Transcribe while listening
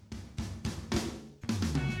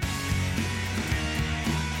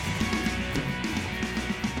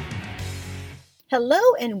Hello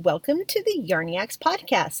and welcome to the Yarniacs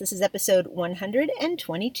podcast. This is episode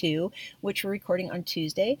 122, which we're recording on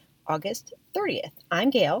Tuesday, August 30th. I'm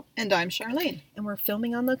Gail. And I'm Charlene. And we're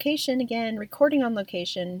filming on location again, recording on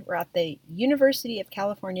location. We're at the University of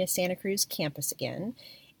California, Santa Cruz campus again.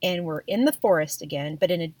 And we're in the forest again,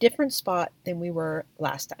 but in a different spot than we were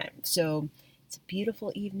last time. So it's a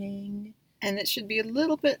beautiful evening. And it should be a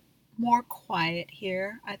little bit more quiet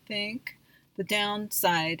here, I think. The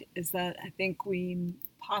downside is that I think we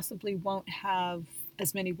possibly won't have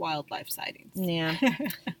as many wildlife sightings. Yeah,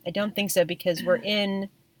 I don't think so because we're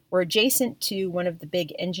adjacent to one of the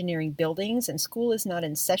big engineering buildings and school is not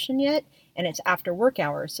in session yet and it's after work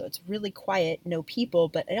hours, so it's really quiet, no people,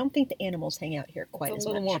 but I don't think the animals hang out here quite as much. It's a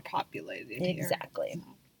little more populated here. Exactly. So.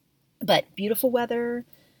 But beautiful weather,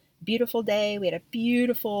 beautiful day. We had a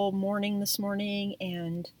beautiful morning this morning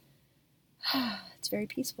and it's very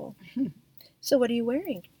peaceful. So what are you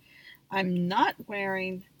wearing? I'm not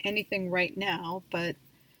wearing anything right now, but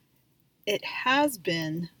it has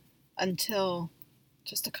been until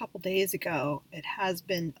just a couple days ago, it has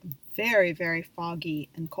been very, very foggy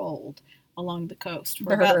and cold along the coast.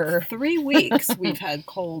 For about 3 weeks, we've had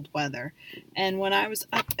cold weather. And when I was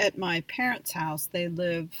up at my parents' house, they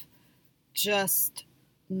live just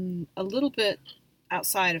a little bit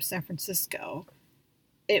outside of San Francisco.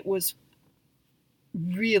 It was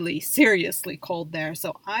really seriously cold there,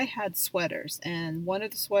 so I had sweaters, and one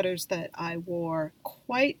of the sweaters that I wore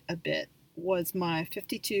quite a bit was my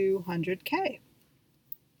 5200K.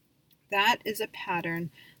 That is a pattern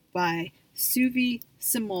by Suvi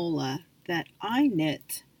Simola that I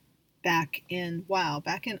knit back in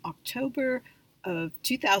October of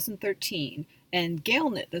 2013, and Gail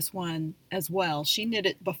knit this one as well. She knit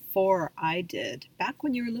it before I did, back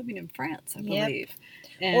when you were living in France, I believe.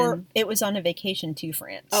 Yep. Or it was on a vacation to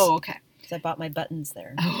France. Oh, okay. So I bought my buttons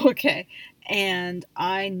there. Oh, okay. And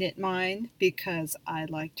I knit mine because I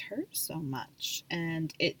liked her so much.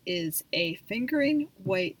 And it is a fingering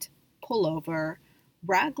weight pullover,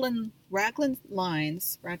 raglan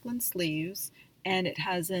lines, raglan sleeves, and it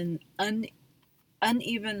has an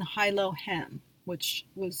uneven high-low hem, which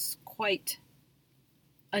was quite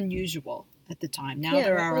unusual at the time. Now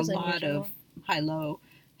there are a lot of high-low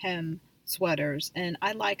hem sweaters, and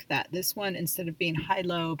I like that. This one, instead of being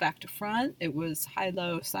high-low back to front, it was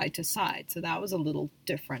high-low side to side, so that was a little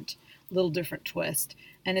different twist.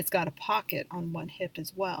 And it's got a pocket on one hip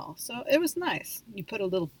as well, so it was nice. You put a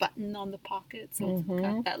little button on the pocket, so it's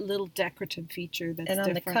got that little decorative feature that's different.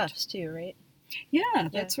 And on the cuffs too, right? Yeah,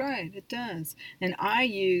 that's right, it does. And I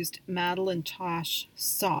used Madeline Tosh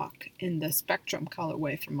sock in the Spectrum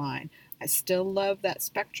colorway for mine. I still love that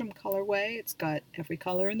Spectrum colorway. It's got every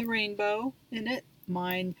color in the rainbow in it.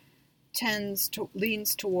 Mine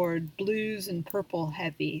leans toward blues and purple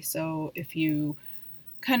heavy. So if you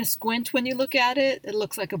kind of squint when you look at it, it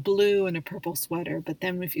looks like a blue and a purple sweater. But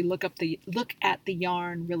then if you look at the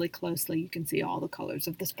yarn really closely, you can see all the colors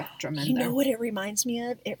of the spectrum in there. You know what it reminds me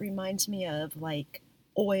of? It reminds me of like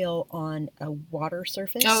oil on a water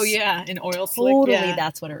surface. Oh yeah, an oil slick. Totally, yeah.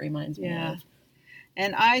 That's what it reminds me of.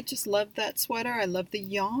 And I just love that sweater. I love the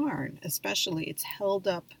yarn, especially. It's held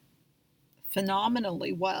up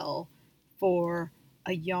phenomenally well for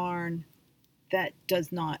a yarn that does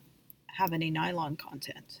not have any nylon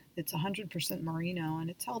content. It's 100% merino, and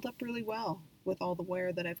it's held up really well with all the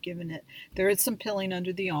wear that I've given it. There is some pilling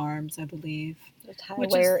under the arms, I believe. Those high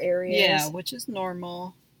wear areas. Yeah, which is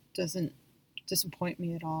normal. Doesn't disappoint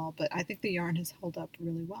me at all, but I think the yarn has held up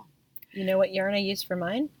really well. You know what yarn I used for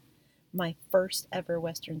mine? My first ever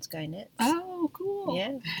Western Sky knits. Oh, cool.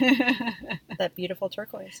 Yeah. That beautiful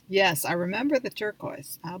turquoise. Yes, I remember the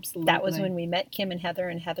turquoise. Absolutely. That was when we met Kim and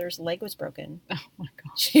Heather's leg was broken. Oh my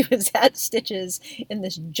gosh. She had stitches in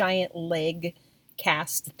this giant leg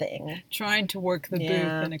cast thing. Trying to work the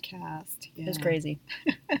booth in a cast. Yeah. It was crazy.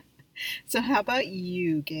 So how about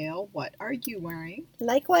you, Gail? What are you wearing?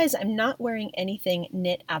 Likewise, I'm not wearing anything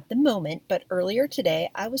knit at the moment, but earlier today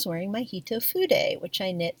I was wearing my Hito Fude, which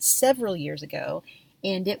I knit several years ago,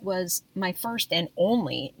 and it was my first and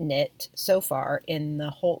only knit so far in the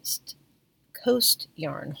Holst Coast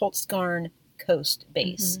yarn, Holstgarn Coast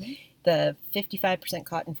base. Mm-hmm. The 55%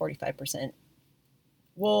 cotton, 45%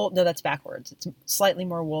 wool. No, that's backwards. It's slightly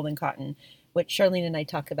more wool than cotton, which Charlene and I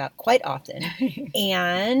talk about quite often.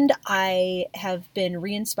 And I have been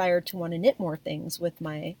re-inspired to want to knit more things with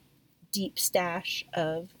my deep stash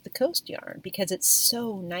of the Coast yarn because it's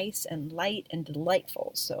so nice and light and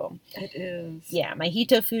delightful. So it is. Yeah, my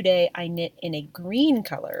Hito Fude I knit in a green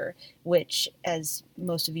color, which, as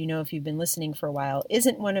most of you know if you've been listening for a while,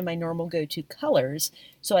 isn't one of my normal go-to colors.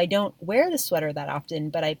 So I don't wear the sweater that often,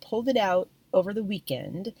 but I pulled it out over the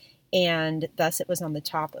weekend, and thus it was on the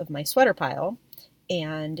top of my sweater pile,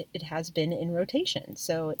 and it has been in rotation.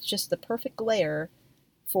 So it's just the perfect layer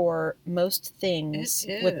for most It things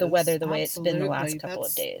with the weather is, the way it's been the last absolutely. couple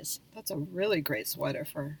of days. That's a really great sweater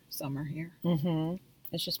for summer here. Mm-hmm.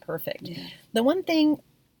 It's just perfect. Yeah. The one thing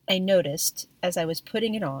I noticed as I was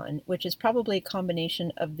putting it on, which is probably a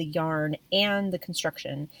combination of the yarn and the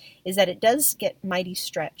construction, is that it does get mighty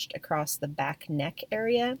stretched across the back neck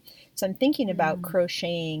area. So I'm thinking about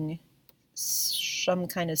crocheting some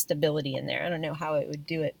kind of stability in there. I don't know how it would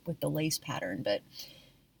do it with the lace pattern, but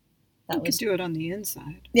You could do it on the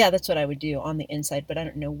inside. yeah, that's what I would do on the inside, but I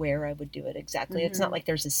don't know where I would do it exactly. It's not Mhm. like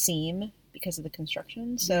there's a seam because of the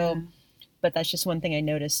construction. So, Yeah. but that's just one thing I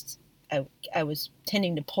noticed. I was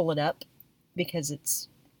tending to pull it up because it's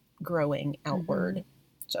growing outward.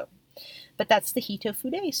 So, but that's the Hito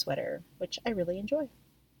Fude sweater, which I really enjoy.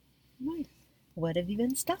 Nice. What have you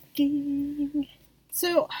been stocking?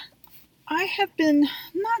 So I have been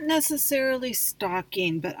not necessarily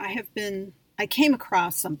stalking, but I came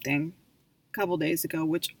across something a couple days ago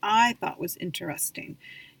which I thought was interesting.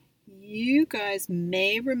 You guys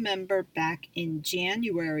may remember back in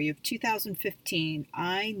January of 2015,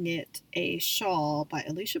 I knit a shawl by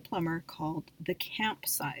Alicia Plummer called the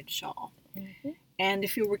Campside Shawl. Mm-hmm. And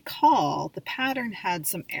if you recall, the pattern had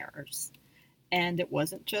some errors. And it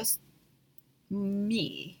wasn't just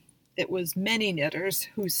me, it was many knitters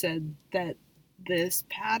who said that this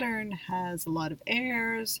pattern has a lot of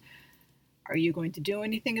errors. Are you going to do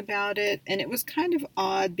anything about it? And it was kind of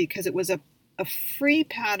odd because it was a free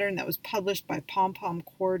pattern that was published by Pom Pom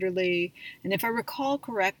Quarterly. And if I recall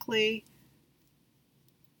correctly,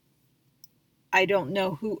 I don't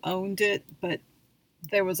know who owned it, but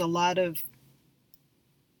there was a lot of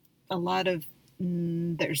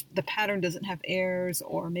there's the pattern doesn't have errors,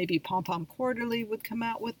 or maybe Pom Pom Quarterly would come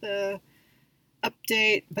out with a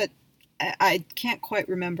update, but I can't quite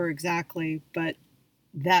remember exactly. But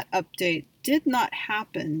that update did not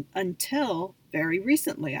happen until very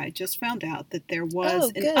recently. I just found out that there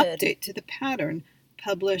was an update to the pattern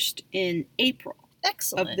published in April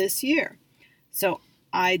of this year. So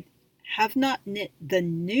I have not knit the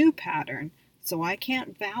new pattern, so I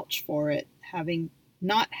can't vouch for it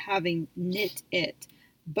not having knit it.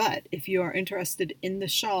 But if you are interested in the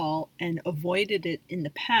shawl and avoided it in the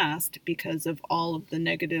past because of all of the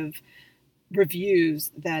negative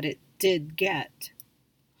reviews that it did get,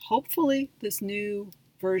 hopefully this new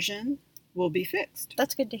version will be fixed.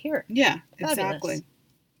 That's good to hear. Yeah, Fabulous.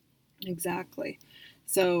 Exactly.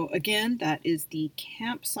 So again, that is the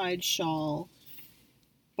Campside Shawl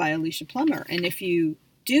by Alicia Plummer. And if you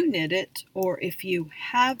do knit it, or if you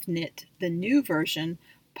have knit the new version,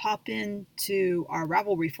 pop into our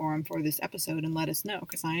Ravelry forum for this episode and let us know,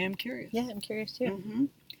 because I am curious. Yeah, I'm curious too. Mm-hmm.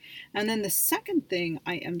 And then the second thing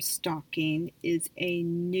I am stocking is a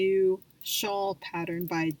new shawl pattern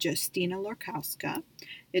by Justina Lorkowska.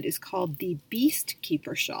 It is called the Beast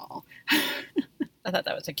Keeper Shawl. I thought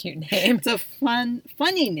that was a cute name. It's a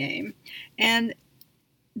funny name. And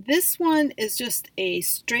this one is just a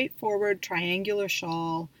straightforward triangular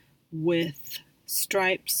shawl with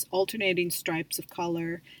stripes, alternating stripes of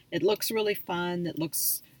color. It looks really fun. It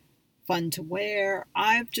looks fun to wear.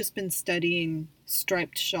 I've just been studying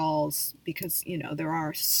striped shawls because, there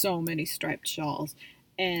are so many striped shawls.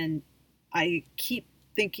 And I keep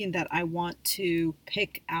thinking that I want to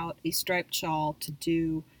pick out a striped shawl to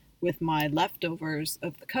do with my leftovers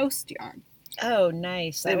of the Coast yarn. Oh,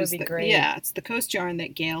 nice. That would be great. Yeah, it's the Coast yarn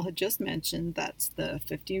that Gail had just mentioned. That's the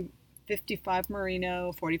 55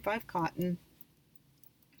 merino, 45 cotton.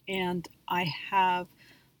 And I have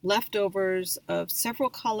leftovers of several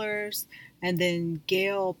colors, and then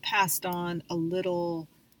Gail passed on a little,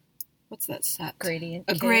 what's that set? Gradient.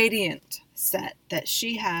 A gradient set that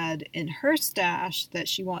she had in her stash that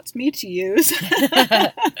she wants me to use.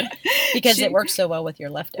 Because it works so well with your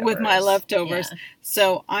leftovers. With my leftovers. Yeah.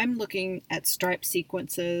 So I'm looking at stripe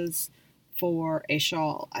sequences for a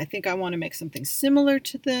shawl. I think I want to make something similar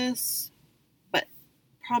to this, but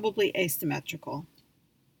probably asymmetrical.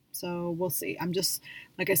 So we'll see.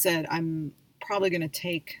 Like I said, I'm probably going to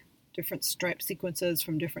take different stripe sequences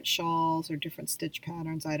from different shawls or different stitch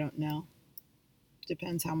patterns. I don't know.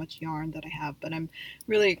 Depends how much yarn that I have. But I'm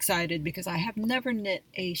really excited because I have never knit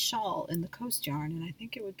a shawl in the Coast yarn, and I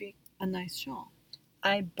think it would be a nice shawl.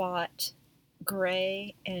 I bought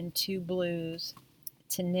gray and 2 blues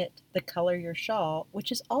to knit the Color Your Shawl,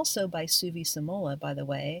 which is also by Suvi Samola, by the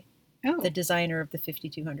way, the designer of the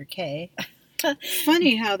 5200K.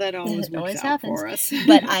 Funny how that always It works always out happens. for us.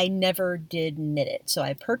 But I never did knit it. So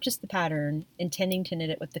I purchased the pattern intending to knit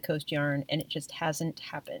it with the Coast yarn, and it just hasn't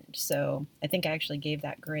happened. So I think I actually gave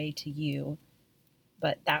that gray to you,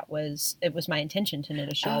 but it was my intention to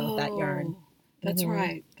knit a shawl with that yarn. Oh, that's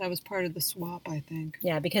right. That was part of the swap, I think.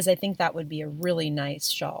 Yeah, because I think that would be a really nice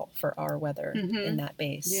shawl for our weather in that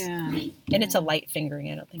base. Yeah. And it's a light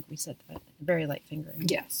fingering. I don't think we said that. Very light fingering.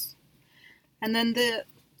 Yes. And then the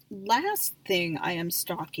last thing I am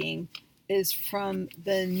stocking is from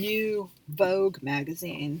the new Vogue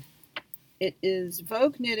magazine. It is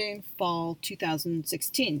Vogue Knitting Fall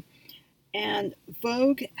 2016. And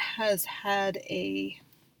Vogue has had a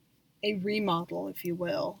remodel, if you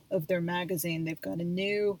will, of their magazine. They've got a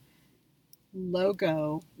new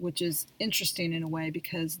logo, which is interesting in a way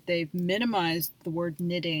because they've minimized the word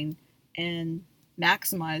knitting and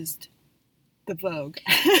maximized the Vogue.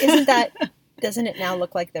 Doesn't it now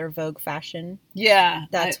look like their Vogue fashion? Yeah.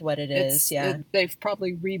 That's what it is, yeah. They've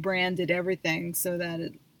probably rebranded everything so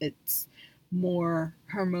that it's more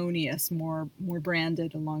harmonious, more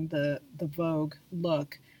branded along the Vogue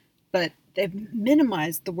look. But they've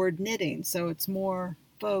minimized the word knitting, so it's more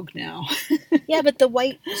Vogue now. Yeah, but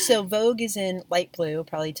so Vogue is in light blue,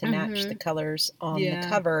 probably to match the colors on the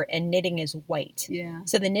cover, and knitting is white. Yeah.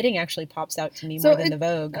 So the knitting actually pops out to me more than the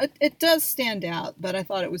Vogue. It does stand out, but I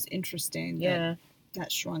thought it was interesting that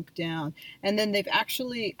shrunk down. And then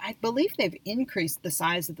I believe they've increased the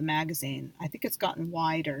size of the magazine. I think it's gotten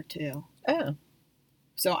wider too. Oh.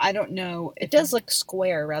 So I don't know. It does look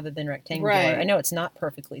square rather than rectangular. Right. I know it's not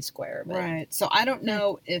perfectly square. But... Right. So I don't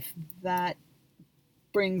know if that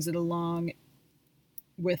brings it along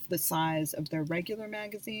with the size of their regular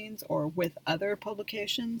magazines or with other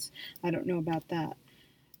publications. I don't know about that.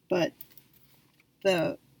 But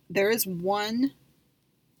there is one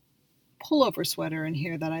pullover sweater in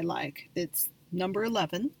here that I like. It's number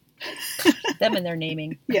 11. Them and their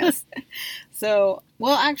naming. Yes. So,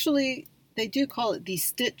 well, actually, they do call it the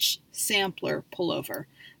Stitch Sampler Pullover.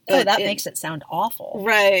 Oh, that makes it sound awful.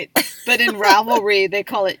 Right. But in Ravelry, they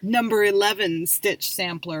call it number 11 Stitch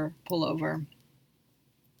Sampler Pullover.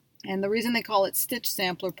 And the reason they call it Stitch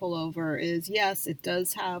Sampler Pullover is, yes, it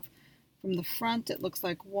does have, from the front, it looks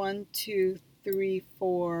like 1, 2, 3,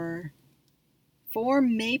 4,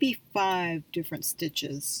 maybe 5 different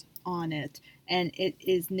stitches on it. And it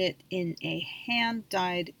is knit in a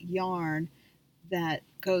hand-dyed yarn that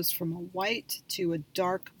goes from a white to a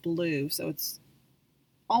dark blue. So it's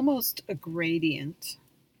almost a gradient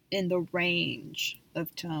in the range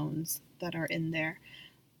of tones that are in there.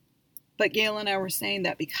 But Gail and I were saying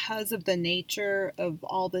that because of the nature of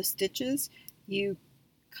all the stitches, you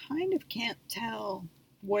kind of can't tell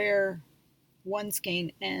where one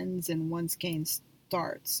skein ends and one skein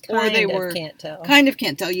starts. Can't tell. Kind of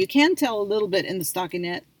can't tell. You can tell a little bit in the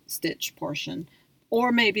stockinette stitch portion.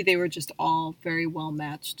 Or maybe they were just all very well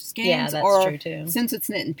matched skeins. Yeah, that's true too. Since it's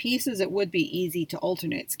knit in pieces, it would be easy to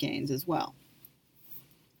alternate skeins as well.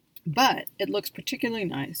 But it looks particularly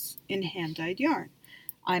nice in hand-dyed yarn.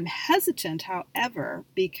 I'm hesitant, however,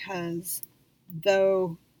 because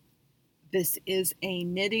though this is a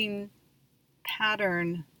knitting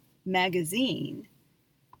pattern magazine,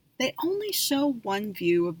 they only show one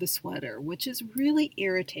view of the sweater, which is really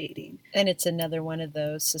irritating. And it's another one of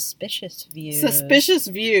those suspicious views. Suspicious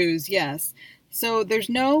views, yes. So there's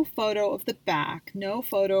no photo of the back, no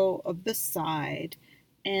photo of the side,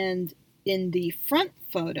 and in the front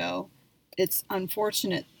photo, it's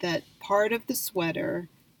unfortunate that part of the sweater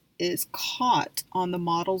is caught on the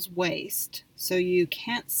model's waist, so you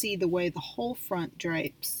can't see the way the whole front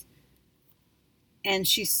drapes. And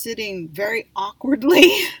she's sitting very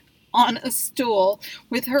awkwardly on a stool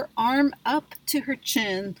with her arm up to her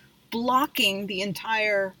chin, blocking the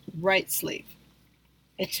entire right sleeve.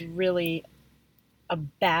 It's really a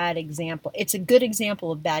bad example. It's a good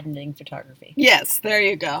example of bad knitting photography. Yes, there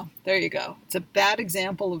you go. There you go. It's a bad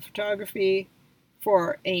example of photography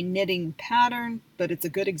for a knitting pattern, but it's a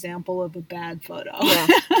good example of a bad photo. Yeah.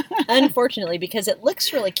 Unfortunately, because it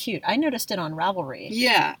looks really cute. I noticed it on Ravelry.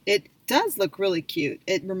 Yeah, it does look really cute.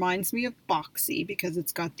 It reminds me of boxy because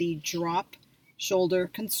it's got the drop shoulder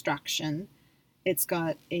construction. It's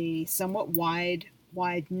got a somewhat wide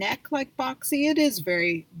neck like boxy. It is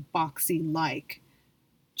very boxy-like.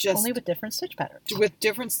 Just only with different stitch patterns. With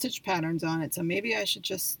different stitch patterns on it. So maybe I should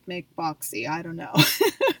just make boxy. I don't know.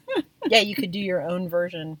 Yeah, you could do your own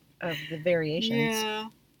version of the variations. Yeah.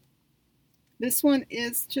 This one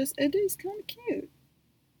is it is kind of cute.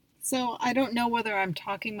 So I don't know whether I'm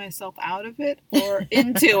talking myself out of it or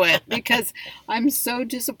into it because I'm so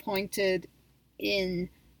disappointed in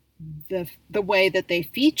the way that they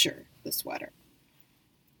feature the sweater.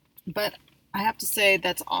 But I have to say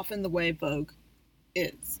that's often the way Vogue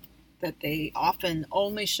is, that they often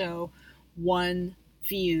only show one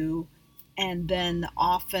view and then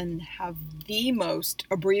often have the most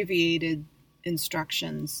abbreviated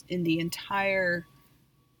instructions in the entire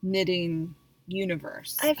knitting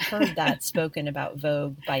universe. I've heard that spoken about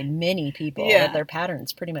Vogue by many people, Yeah. that their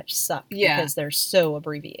patterns pretty much suck Yeah. because they're so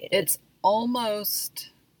abbreviated. It's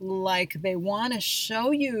almost like they want to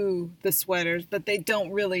show you the sweaters, but they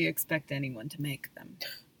don't really expect anyone to make them.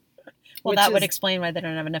 Well, that would explain why they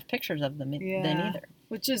don't have enough pictures of them then either.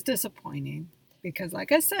 Which is disappointing because,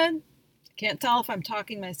 like I said, can't tell if I'm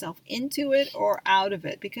talking myself into it or out of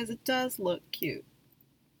it because it does look cute.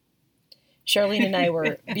 Charlene and I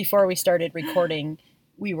were, before we started recording,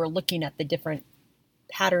 we were looking at the different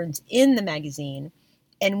patterns in the magazine.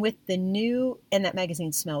 And with the new, and that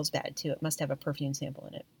magazine smells bad too. It must have a perfume sample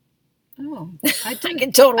in it. Oh, I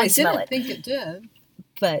can totally smell it. I didn't think it did.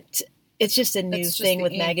 But it's just a new thing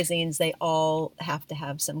with ink. Magazines. They all have to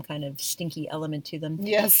have some kind of stinky element to them.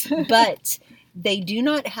 Yes. But they do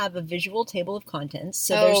not have a visual table of contents.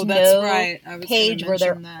 So there's no page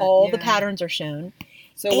where all the patterns are shown.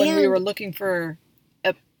 So when we were looking for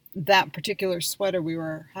that particular sweater, we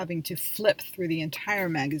were having to flip through the entire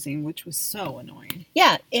magazine, which was so annoying.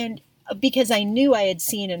 Yeah, and because I knew I had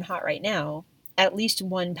seen in Hot Right Now at least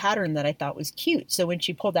one pattern that I thought was cute. So when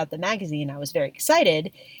she pulled out the magazine, I was very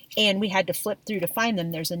excited, and we had to flip through to find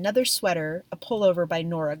them. There's another sweater, a pullover by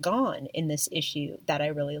Nora Gone in this issue that I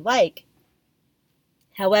really like.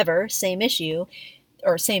 However, same issue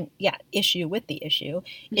with the issue,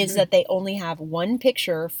 is that they only have one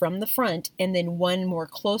picture from the front and then one more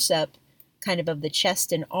close-up kind of the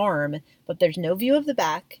chest and arm, but there's no view of the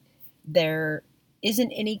back. There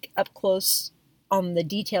isn't any up close on the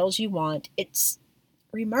details you want. It's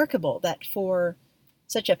remarkable that for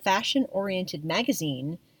such a fashion-oriented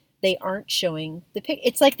magazine, they aren't showing the pic.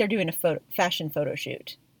 It's like they're doing a fashion photo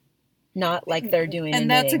shoot. Not like they're doing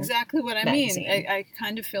and that's exactly what I magazine. mean. I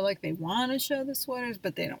kind of feel like they want to show the sweaters,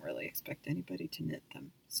 but they don't really expect anybody to knit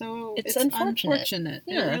them. So it's unfortunate.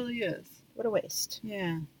 Yeah. It really is. What a waste.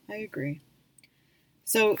 Yeah, I agree.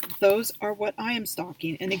 So those are what I am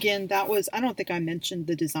stocking. And again, that was, I don't think I mentioned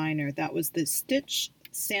the designer. That was the Stitch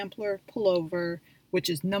Sampler Pullover, which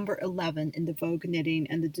is number 11 in the Vogue Knitting,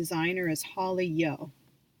 and the designer is Holly Yo.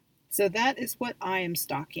 So that is what I am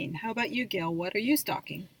stocking. How about you, Gail? What are you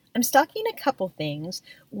stocking? I'm stocking a couple things.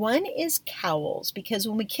 One is cowls, because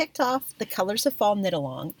when we kicked off the Colors of Fall Knit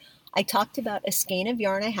Along, I talked about a skein of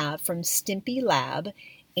yarn I have from Stimpy Lab,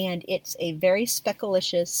 and it's a very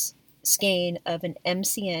speckalicious skein of an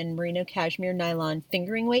MCN merino cashmere nylon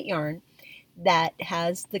fingering weight yarn that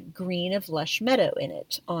has the green of Lush Meadow in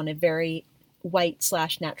it on a very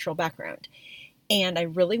white/natural background. And I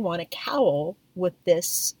really want a cowl with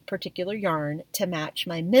this particular yarn to match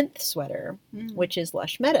my Mint sweater, which is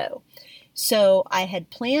Lush Meadow. So I had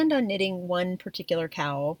planned on knitting one particular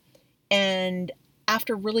cowl, and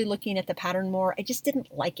after really looking at the pattern more, I just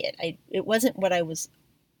didn't like it. It wasn't what I was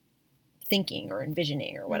thinking or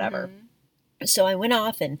envisioning or whatever. So I went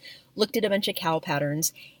off and looked at a bunch of cowl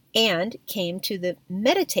patterns and came to the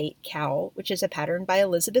Meditate cowl, which is a pattern by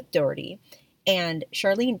Elizabeth Doherty. And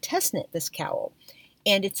Charlene test knit this cowl.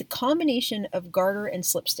 And it's a combination of garter and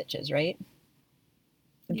slip stitches, right?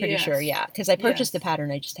 I'm pretty sure, yeah. Because I purchased the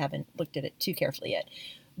pattern, I just haven't looked at it too carefully yet.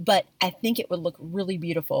 But I think it would look really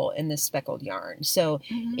beautiful in this speckled yarn. So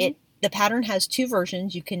the pattern has two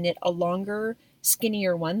versions. You can knit a longer,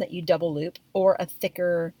 skinnier one that you double loop, or a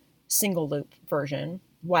thicker single loop version.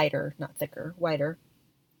 Wider, not thicker, wider.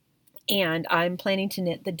 And I'm planning to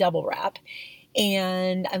knit the double wrap.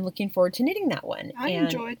 And I'm looking forward to knitting that one. I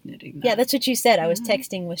enjoyed knitting that. Yeah, that's what you said. I was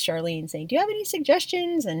texting with Charlene saying, do you have any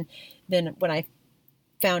suggestions? And then when I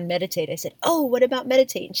found Meditate, I said, oh, what about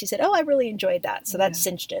Meditate? And she said, oh, I really enjoyed that. So that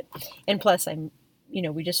cinched it. And plus,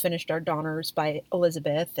 we just finished our Donners by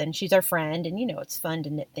Elizabeth, and she's our friend. And, it's fun to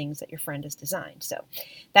knit things that your friend has designed. So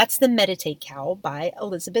that's the Meditate cowl by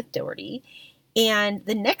Elizabeth Doherty. And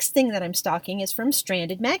the next thing that I'm stocking is from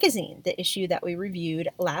Stranded Magazine, the issue that we reviewed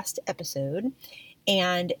last episode.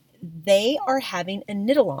 And they are having a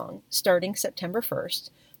knit-along starting September 1st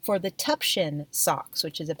for the Tupshin socks,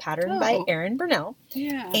 which is a pattern by Erin Burnell.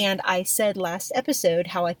 Yeah. And I said last episode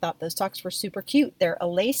how I thought those socks were super cute. They're a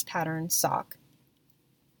lace pattern sock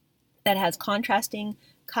that has contrasting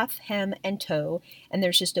cuff, hem, and toe. And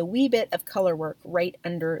there's just a wee bit of color work right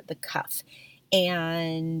under the cuff.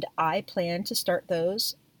 And I plan to start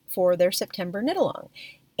those for their September knit-along.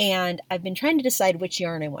 And I've been trying to decide which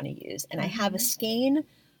yarn I want to use. And I have a skein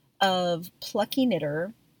of Plucky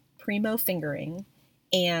Knitter Primo Fingering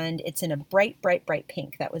and it's in a bright, bright, bright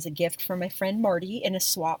pink. That was a gift from my friend Marty in a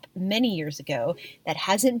swap many years ago that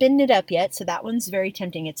hasn't been knit up yet, so that one's very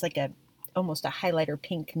tempting. It's like a almost a highlighter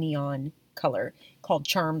pink neon color called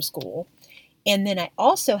Charm School. And then I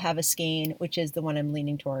also have a skein, which is the one I'm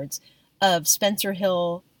leaning towards, of Spencer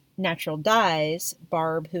Hill Natural Dyes,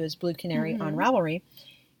 Barb, who is Blue Canary on Mm-hmm. Ravelry,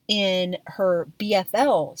 in her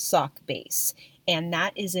BFL sock base. And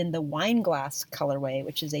that is in the wine glass colorway,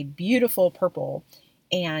 which is a beautiful purple.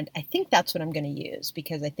 And I think that's what I'm going to use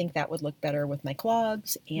because I think that would look better with my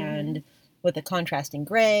clogs Mm-hmm. and with a contrasting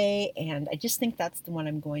gray. And I just think that's the one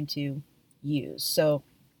I'm going to use. So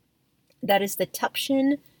that is the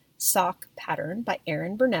Tuption sock pattern by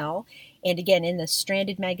Erin Burnell. And again, in the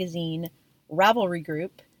Stranded Magazine Ravelry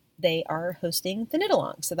group, they are hosting the knit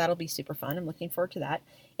along. So that'll be super fun. I'm looking forward to that.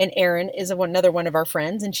 And Erin is another one of our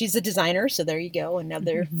friends, and she's a designer. So there you go,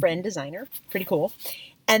 another friend designer. Pretty cool.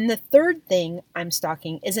 And the third thing I'm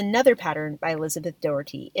stocking is another pattern by Elizabeth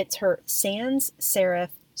Doherty. It's her Sans Serif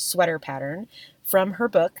sweater pattern from her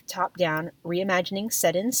book, Top Down Reimagining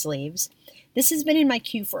Set-In Sleeves. This has been in my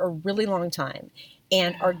queue for a really long time.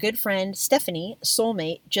 And our good friend Stephanie,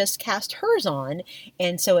 Soulmate, just cast hers on.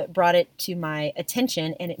 And so it brought it to my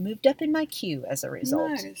attention and it moved up in my queue as a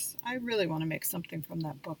result. Nice. I really want to make something from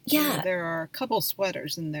that book too. Yeah. There are a couple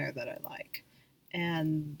sweaters in there that I like.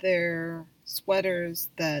 And they're sweaters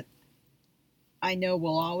that I know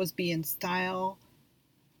will always be in style.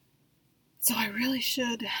 So I really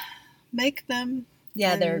should make them.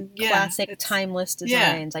 Yeah, And, they're classic, timeless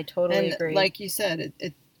designs. I totally agree. Like you said,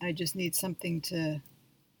 I just need something to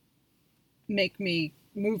make me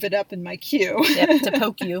move it up in my queue. Yep, to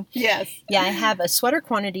poke you. Yes. Yeah, I have a sweater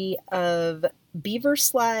quantity of Beaver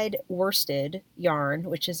Slide worsted yarn,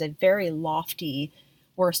 which is a very lofty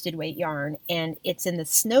worsted weight yarn, and it's in the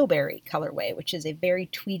Snowberry colorway, which is a very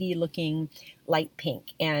tweedy looking light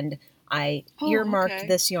pink. And I earmarked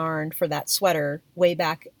this yarn for that sweater way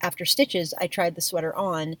back after stitches. I tried the sweater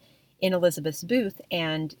on in Elizabeth's booth,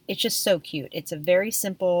 and it's just so cute. It's a very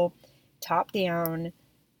simple top down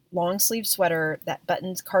long sleeve sweater that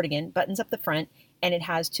buttons up the front, and it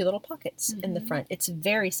has two little pockets in the front. It's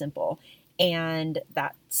very simple, and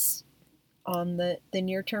that's on the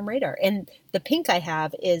near term radar. And the pink I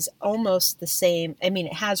have is almost the same. I mean,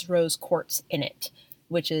 it has rose quartz in it,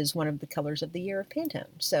 which is one of the colors of the year of Pantone.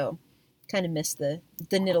 So kind of missed the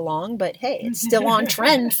knit along, but hey, it's still on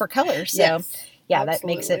trend for color. So yes, yeah,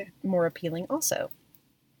 absolutely. that makes it more appealing also.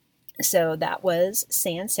 So that was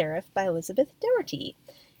Sans Serif by Elizabeth Doherty.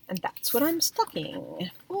 And that's what I'm stocking.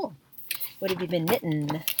 Cool. What have you been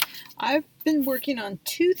knitting? I've been working on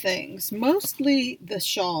two things, mostly the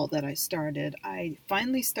shawl that I started. I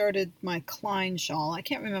finally started my Klein shawl. I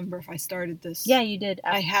can't remember if I started this. Yeah, you did.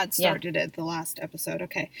 I had started it the last episode.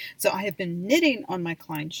 Okay, so I have been knitting on my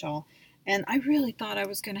Klein shawl, and I really thought I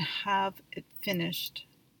was going to have it finished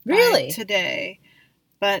Really? today.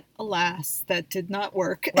 But alas, that did not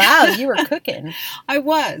work. Wow, you were cooking. I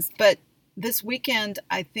was, but this weekend,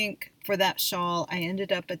 I think for that shawl, I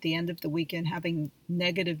ended up at the end of the weekend having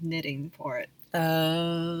negative knitting for it.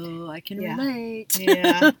 Oh, I can relate.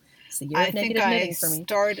 Yeah. So you're negative knitting for me.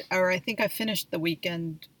 I think I finished the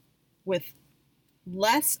weekend with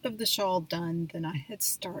less of the shawl done than I had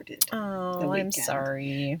started. Oh, I'm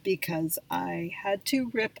sorry. Because I had to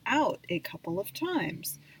rip out a couple of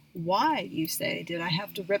times. Why, you say, did I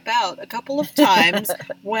have to rip out a couple of times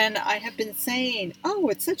when I have been saying, oh,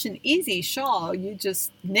 it's such an easy shawl. You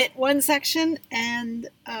just knit one section and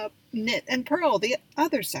knit and purl the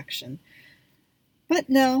other section. But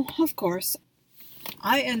no, of course,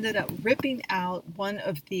 I ended up ripping out one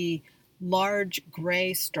of the large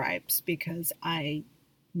gray stripes because I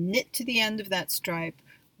knit to the end of that stripe,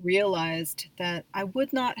 realized that I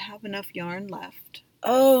would not have enough yarn left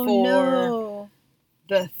for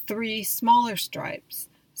the three smaller stripes.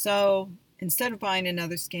 So instead of buying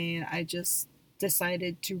another skein, I just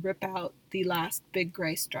decided to rip out the last big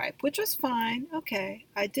gray stripe, which was fine. Okay,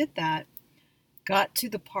 I did that. Got to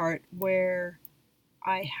the part where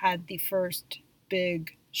I had the first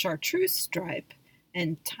big chartreuse stripe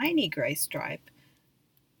and tiny gray stripe.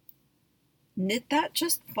 Knit that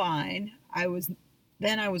just fine. I was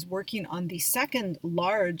working on the second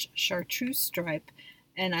large chartreuse stripe,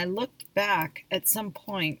 and I looked back at some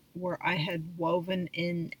point where I had woven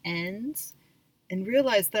in ends and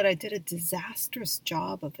realized that I did a disastrous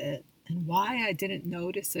job of it. And why I didn't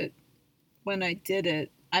notice it when I did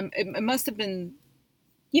it, it must have been...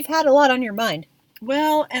 You've had a lot on your mind.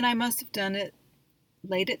 Well, and I must have done it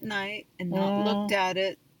late at night and not looked at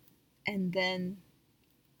it, and then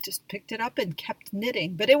just picked it up and kept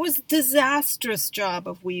knitting. But it was a disastrous job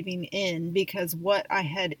of weaving in, because what I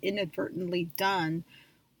had inadvertently done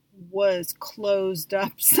was closed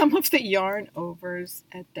up some of the yarn overs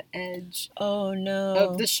at the edge Oh of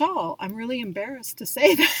no. the shawl. I'm really embarrassed to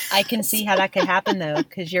say that. I can see how that could happen though,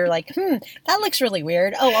 because you're like, that looks really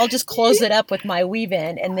weird. Oh, I'll just close it up with my weave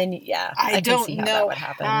in, and then yeah, I I can don't see how that know would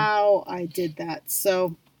happen. how I did that.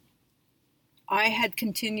 So I had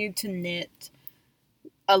continued to knit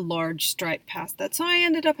a large stripe past that, so I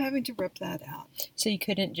ended up having to rip that out. So you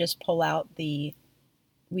couldn't just pull out the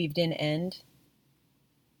weaved in end?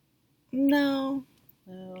 No,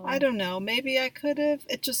 No. I don't know. Maybe I could have.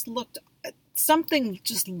 It just looked, something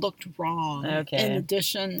just looked wrong. Okay. In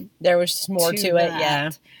addition, there was more to it,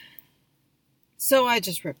 yeah. So I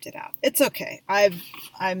just ripped it out. It's okay.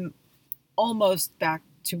 I'm almost back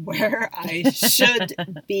to where I should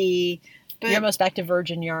be. But you're almost back to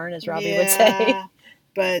virgin yarn, as Robbie would say.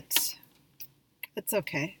 But it's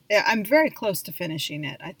okay. Yeah, I'm very close to finishing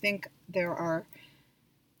it. I think there are,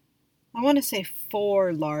 I want to say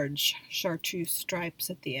 4 large chartreuse stripes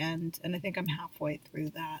at the end, and I think I'm halfway through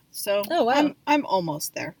that. So oh, wow. I'm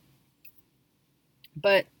almost there.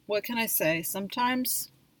 But what can I say? Sometimes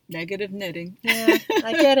negative knitting. Yeah,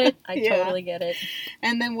 I get it. I totally get it.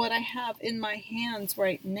 And then what I have in my hands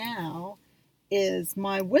right now is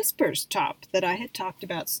my Whispers top that I had talked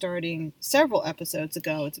about starting several episodes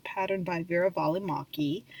ago. It's a pattern by Vera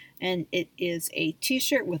Valimaki, and it is a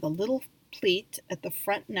t-shirt with a little pleat at the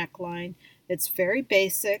front neckline. It's very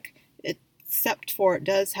basic, except for it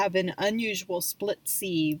does have an unusual split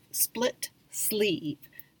sleeve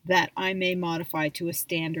that I may modify to a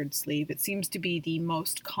standard sleeve. It seems to be the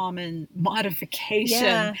most common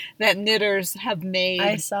modification that knitters have made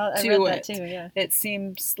I read it. That too, yeah. It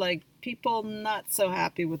seems like people not so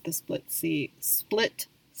happy with the split sleeve.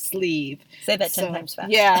 Say that 10 times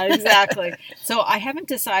fast. Yeah, exactly. So I haven't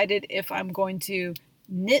decided if I'm going to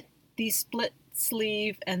knit the split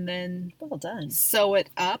sleeve and then sew it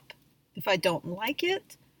up if I don't like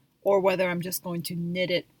it, or whether I'm just going to knit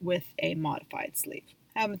it with a modified sleeve.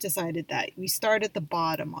 I haven't decided that. We start at the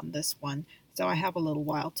bottom on this one, so I have a little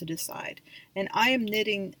while to decide. And I am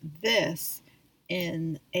knitting this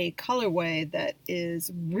in a colorway that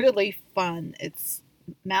is really fun. It's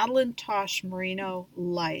Madeline Tosh Merino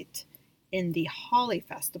Light in the Holly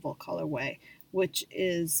Festival colorway, which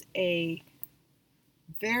is a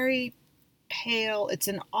very pale, it's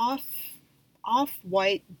an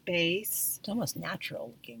off-white base. It's almost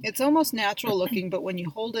natural looking. But when you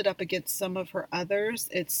hold it up against some of her others,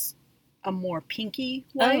 it's a more pinky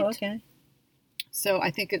white. Oh, okay. So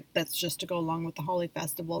I think that's just to go along with the Holly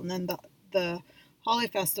Festival. And then the Holly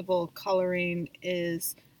Festival coloring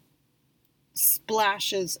is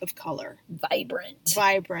splashes of color.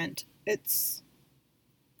 Vibrant. It's,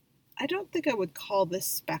 I don't think I would call this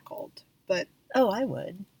speckled, but... Oh, I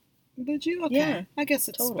would. Would you? Okay. Yeah, I guess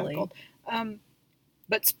it's totally. speckled.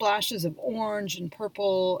 But splashes of orange and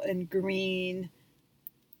purple and green.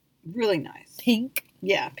 Really nice. Pink.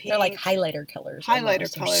 Yeah, pink. They're like highlighter colors.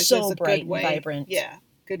 Highlighter colors. So bright and vibrant. Yeah,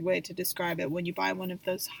 good way to describe it. When you buy one of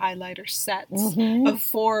those highlighter sets of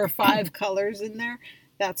 4 or 5 colors in there,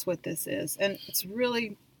 that's what this is. And it's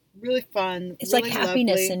really, really fun. It's really like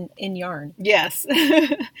happiness lovely. in yarn. Yes.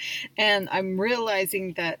 And I'm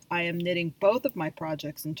realizing that I am knitting both of my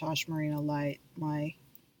projects in Tosh Merino Light,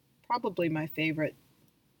 probably my favorite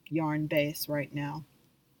yarn base right now.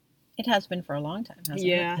 It has been for a long time, hasn't it?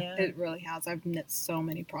 Yeah, it really has. I've knit so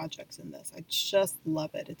many projects in this. I just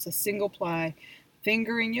love it. It's a single ply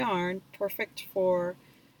fingering yarn, perfect for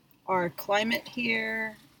our climate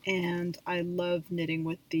here, and I love knitting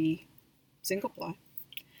with the single ply.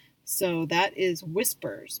 So that is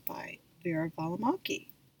Whispers by Vera Valimaki.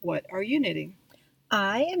 What are you knitting?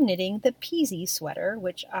 I am knitting the Peasy sweater,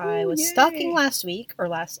 which I was stocking last week or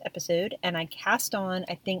last episode, and I cast on,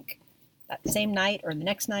 I think, that same night or the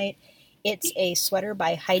next night. It's a sweater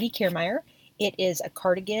by Heidi Kiermaier. It is a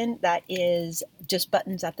cardigan that is just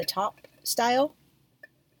buttons at the top style.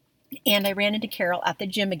 And I ran into Carol at the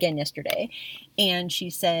gym again yesterday, and she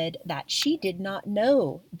said that she did not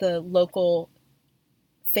know the local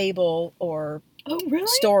fable or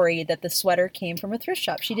story that the sweater came from a thrift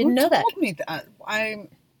shop. She didn't know that. Who told me that?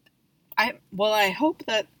 I hope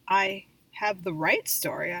that I have the right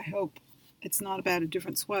story. I hope it's not about a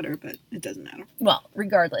different sweater, but it doesn't matter. Well,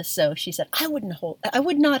 regardless, so she said, I would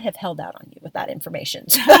not have held out on you with that information.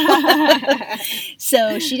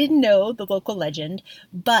 So she didn't know the local legend,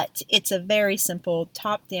 but it's a very simple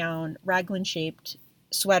top-down raglan-shaped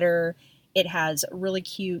sweater. It has really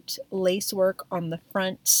cute lace work on the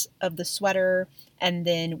front of the sweater, and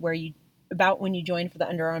then where you about when you join for the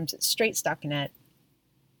underarms, it's straight stockinette.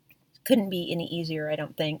 Couldn't be any easier, I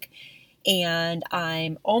don't think. And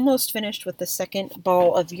I'm almost finished with the second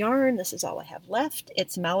ball of yarn. This is all I have left.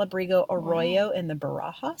 It's Malabrigo Arroyo in the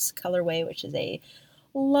Barajas colorway, which is a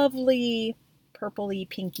lovely purpley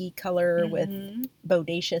pinky color with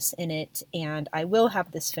bodacious in it. And I will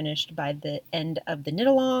have this finished by the end of the knit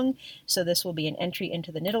along. So this will be an entry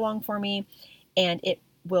into the knit along for me. And it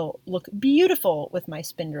will look beautiful with my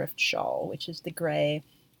Spindrift shawl, which is the gray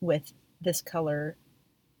with this color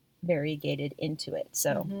variegated into it.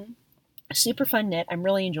 So super fun knit. I'm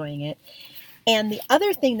really enjoying it. And the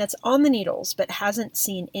other thing that's on the needles but hasn't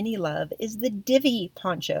seen any love is the Divi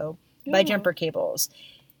poncho by Jumper Cables.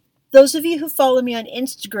 Those of you who follow me on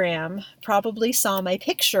Instagram probably saw my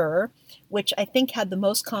picture, which I think had the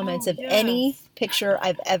most comments of any picture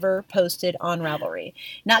I've ever posted on Ravelry.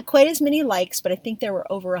 Not quite as many likes, but I think there were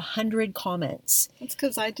over 100 comments. That's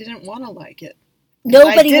because I didn't want to like it.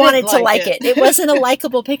 Nobody wanted to like it. It wasn't a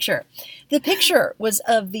likable picture. The picture was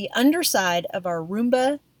of the underside of our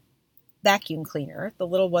Roomba vacuum cleaner, the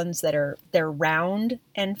little ones that they're round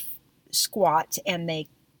and squat, and they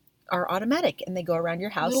are automatic, and they go around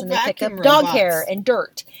your house and they pick up dog hair and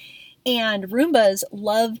dirt. And Roombas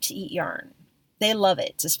love to eat yarn. They love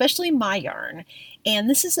it, especially my yarn. And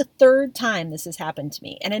this is the third time this has happened to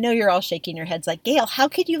me. And I know you're all shaking your heads like, Gail, how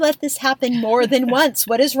could you let this happen more than once?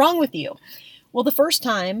 What is wrong with you? Well, the first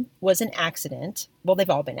time was an accident. Well, they've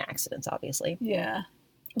all been accidents, obviously. Yeah.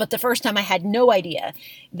 But the first time I had no idea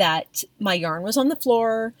that my yarn was on the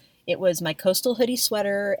floor. It was my coastal hoodie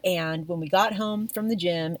sweater. And when we got home from the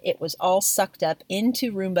gym, it was all sucked up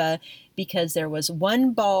into Roomba because there was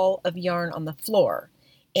one ball of yarn on the floor.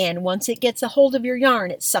 And once it gets a hold of your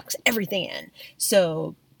yarn, it sucks everything in.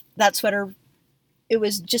 So that sweater, it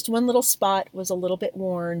was just one little spot, was a little bit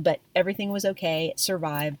worn, but everything was okay. It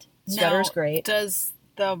survived. Sweater's great. Does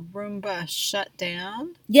the Roomba shut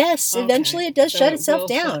down? Yes, eventually it does shut itself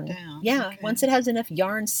down. Yeah, once it has enough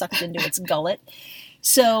yarn sucked into its gullet.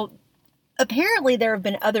 So apparently there have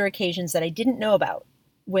been other occasions that I didn't know about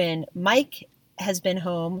when Mike has been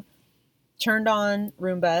home, turned on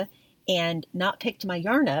Roomba, and not picked my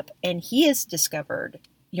yarn up, and he has discovered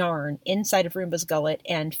yarn inside of Roomba's gullet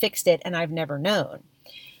and fixed it, and I've never known.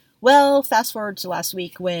 Well, fast forward to last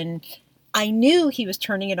week when I knew he was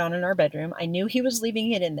turning it on in our bedroom. I knew he was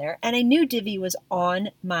leaving it in there, and I knew Divi was on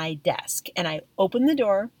my desk. And I opened the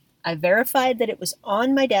door. I verified that it was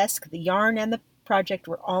on my desk. The yarn and the project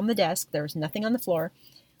were on the desk. There was nothing on the floor.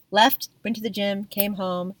 Left, went to the gym, came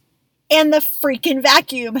home, and the freaking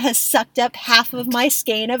vacuum has sucked up half of my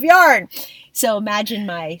skein of yarn. So imagine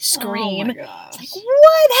my scream. Oh my gosh. It's like,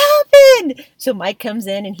 what happened? So Mike comes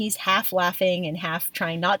in, and he's half laughing and half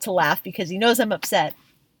trying not to laugh because he knows I'm upset.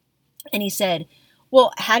 And he said,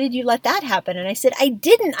 well, how did you let that happen? And I said, I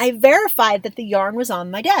didn't. I verified that the yarn was on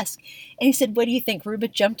my desk. And he said, what do you think? Ruba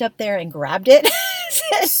jumped up there and grabbed it?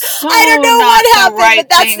 So I don't know what happened, but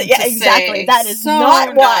that's exactly. Say. That is so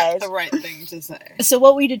not wise. The right thing to say. So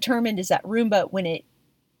what we determined is that Roomba,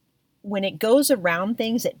 when it goes around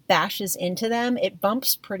things, it bashes into them. It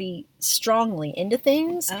bumps pretty strongly into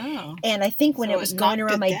things. Oh. And I think when it was going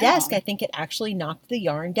around my desk, I think it actually knocked the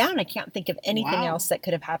yarn down. I can't think of anything else that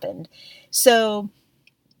could have happened. So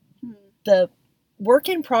the work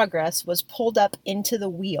in progress was pulled up into the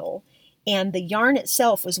wheel, and the yarn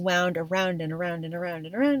itself was wound around and around and around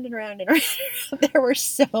and around and around and around. There were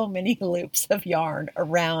so many loops of yarn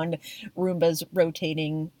around Roomba's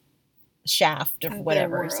rotating shaft or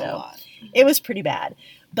whatever. So it was pretty bad.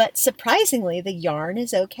 But surprisingly, the yarn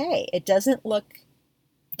is okay. It doesn't look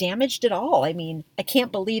damaged at all. I mean, I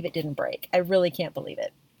can't believe it didn't break. I really can't believe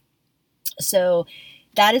it. So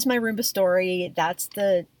that is my Roomba story. That's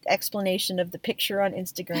the explanation of the picture on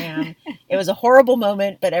Instagram. It was a horrible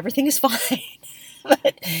moment, but everything is fine.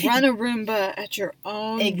 But run a Roomba at your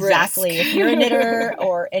own exactly. risk. If you're a knitter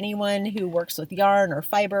or anyone who works with yarn or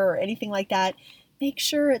fiber or anything like that, make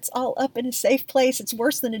sure it's all up in a safe place. It's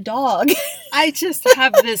worse than a dog. I just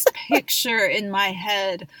have this picture in my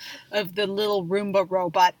head of the little Roomba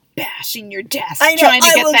robot bashing your desk, I know, trying to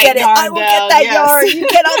get that yarn down. I will get that yarn. You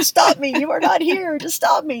cannot stop me. You are not here to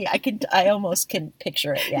stop me. I almost can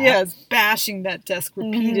picture it. Yeah. Yes, bashing that desk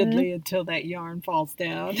repeatedly until that yarn falls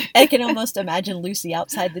down. I can almost imagine Lucy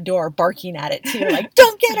outside the door barking at it too, like,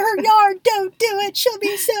 don't get her yarn, don't do it. She'll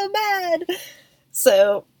be so mad.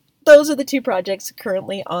 So those are the two projects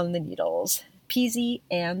currently on the needles, Peasy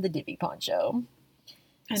and the Divi poncho.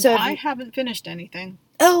 And so I haven't finished anything.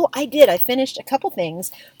 Oh, I did. I finished a couple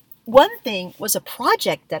things. One thing was a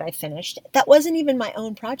project that I finished that wasn't even my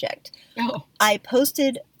own project. Oh. I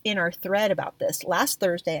posted in our thread about this. Last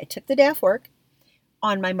Thursday, I took the day off work.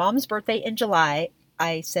 On my mom's birthday in July,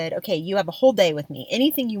 I said, okay, you have a whole day with me.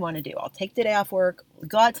 Anything you want to do. I'll take the day off work,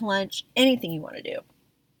 go out to lunch, anything you want to do.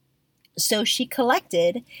 So she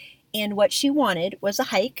collected, and what she wanted was a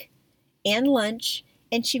hike and lunch,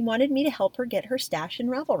 and she wanted me to help her get her stash in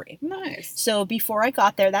Ravelry. Nice. So before I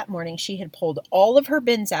got there that morning, she had pulled all of her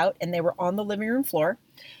bins out, and they were on the living room floor.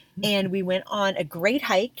 And we went on a great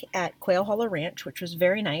hike at Quail Hollow Ranch, which was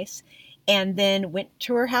very nice, and then went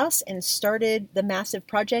to her house and started the massive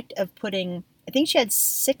project of putting, I think she had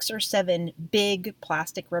 6 or 7 big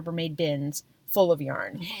plastic Rubbermaid bins full of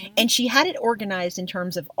yarn. Mm-hmm. And she had it organized in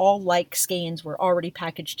terms of all like skeins were already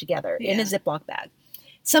packaged together in a Ziploc bag.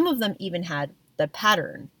 Some of them even had the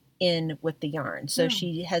pattern in with the yarn. So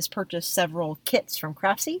she has purchased several kits from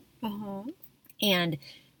Craftsy, and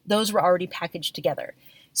those were already packaged together.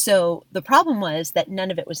 So the problem was that none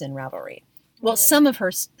of it was in Ravelry. Well, some of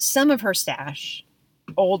her stash,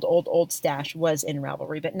 old stash, was in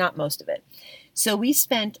Ravelry, but not most of it. So we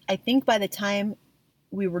spent, I think by the time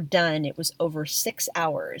we were done, it was over 6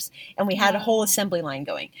 hours, and we had a whole assembly line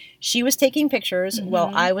going. She was taking pictures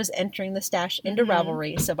while I was entering the stash into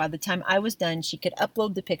Ravelry. So by the time I was done, she could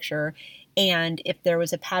upload the picture, and if there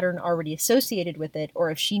was a pattern already associated with it,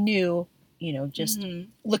 or if she knew, you know, just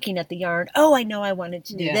looking at the yarn, oh, I know I wanted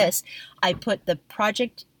to do this, I put the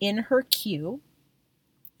project in her queue,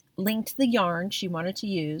 linked the yarn she wanted to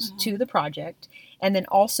use to the project, and then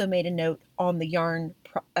also made a note on the yarn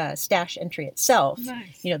stash entry itself.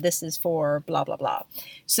 Nice. You know, this is for blah, blah, blah.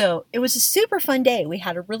 So it was a super fun day. We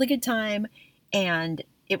had a really good time, and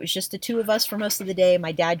it was just the two of us for most of the day.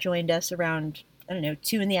 My dad joined us around, I don't know,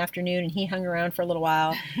 2 in the afternoon, and he hung around for a little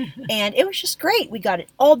while. And it was just great. We got it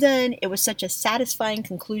all done. It was such a satisfying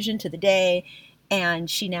conclusion to the day. And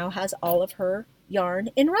she now has all of her yarn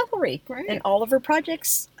in Ravelry. Great. And all of her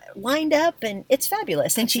projects lined up, and it's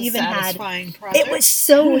fabulous. And she even had, project. it was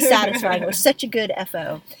so satisfying. It was such a good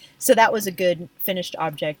FO. So that was a good finished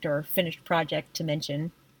object or finished project to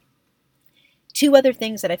mention. 2 other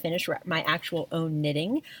things that I finished were my actual own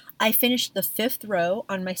knitting. I finished the 5th row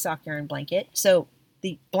on my sock yarn blanket. So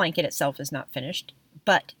the blanket itself is not finished,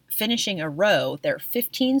 but finishing a row, there are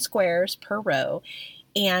 15 squares per row,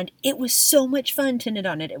 and it was so much fun to knit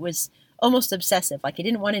on it. It was almost obsessive. Like, I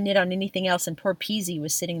didn't want to knit on anything else, and poor Peasy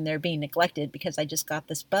was sitting there being neglected because I just got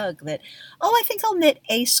this bug that, oh, I think I'll knit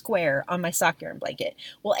a square on my sock yarn blanket.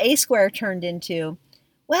 Well, a square turned into,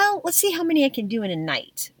 well, let's see how many I can do in a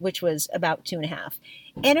night, which was about 2.5.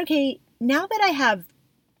 And okay, now that I have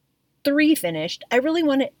 3 finished, I really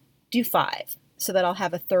want to do 5 so that I'll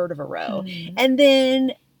have a third of a row. And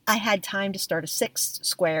then I had time to start a 6th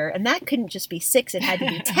square, and that couldn't just be 6, it had to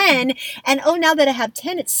be 10. And oh, now that I have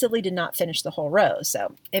 10, it's silly to not finish the whole row.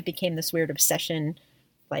 So it became this weird obsession,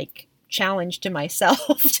 like challenge to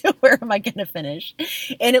myself to where am I going to finish.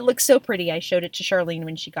 And it looks so pretty. I showed it to Charlene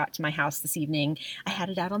when she got to my house this evening. I had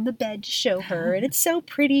it out on the bed to show her, and it's so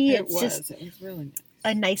pretty. It was really nice.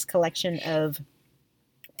 A nice collection of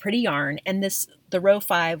pretty yarn. And the row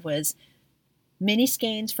 5 was mini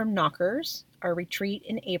skeins from Knockers, our retreat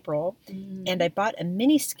in April. And I bought a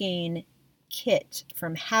mini skein kit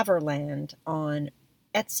from Haverland on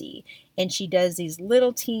Etsy, and she does these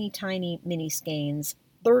little teeny tiny mini skeins,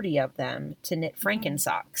 30 of them, to knit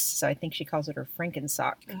Frankensocks. So I think she calls it her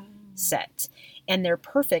Frankensock set, and they're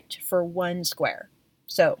perfect for 1 square.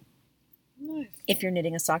 So if you're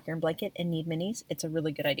knitting a sock yarn blanket and need minis, it's a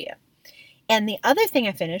really good idea. And the other thing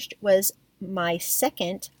I finished was my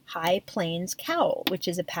 2nd High Plains cowl, which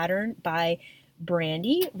is a pattern by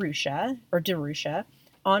Brandy Rusha, or DeRusha,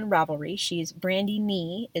 on Ravelry. She's Brandy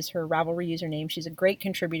Me is her Ravelry username. She's a great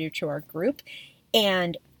contributor to our group.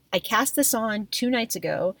 And I cast this on 2 nights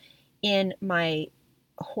ago in my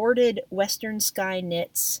hoarded Western Sky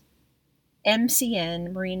Knits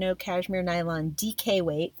MCN Merino Cashmere Nylon DK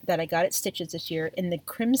weight that I got at Stitches this year in the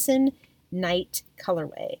Crimson Night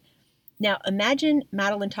colorway. Now imagine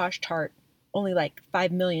Madeline Tosh Tart, only like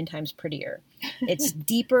 5 million times prettier. It's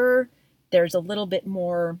deeper. There's a little bit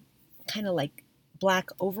more kind of like black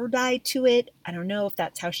over dye to it. I don't know if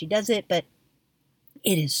that's how she does it, but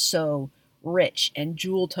it is so rich and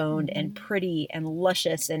jewel toned and pretty and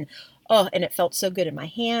luscious, and and it felt so good in my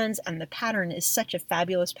hands. And the pattern is such a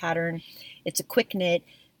fabulous pattern. It's a quick knit.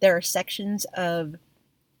 There are sections of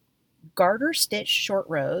garter stitch short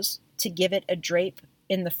rows to give it a drape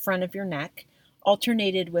in the front of your neck,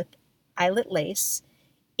 alternated with eyelet lace.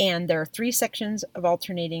 And there are 3 sections of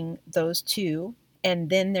alternating those 2. And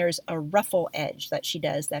then there's a ruffle edge that she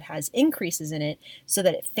does that has increases in it so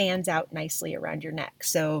that it fans out nicely around your neck.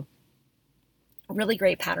 So Really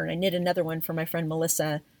great pattern. I knit another one for my friend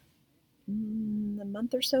Melissa a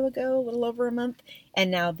month or so ago, a little over a month.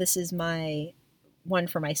 And now this is my one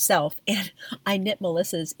for myself. And I knit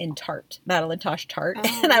Melissa's in tart, Madeline Tosh tart.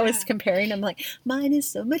 Oh, and I yeah. was comparing them like, mine is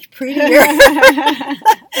so much prettier.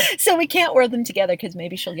 So we can't wear them together because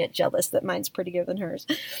maybe she'll get jealous that mine's prettier than hers.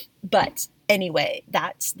 But anyway,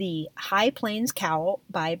 that's the High Plains Cowl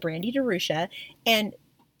by Brandy DeRusha. And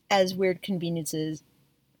as weird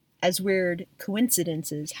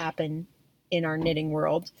coincidences happen in our knitting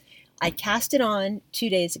world, I cast it on 2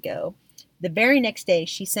 days ago. The very next day,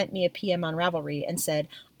 she sent me a PM on Ravelry and said,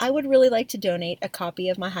 I would really like to donate a copy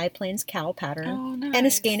of my High Plains Cowl pattern and a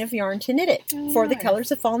skein of yarn to knit it for the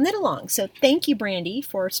Colors of Fall knit along. So thank you, Brandy,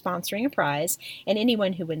 for sponsoring a prize. And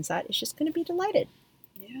anyone who wins that is just going to be delighted.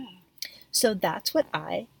 Yeah. So that's what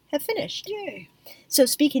I have finished. Yay. So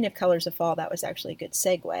speaking of Colors of Fall, that was actually a good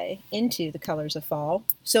segue into the Colors of Fall.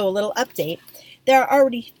 So a little update. There are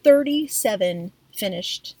already 37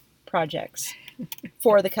 finished projects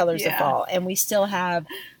for the Colors of Fall, and we still have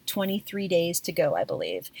 23 days to go, I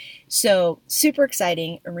believe. So super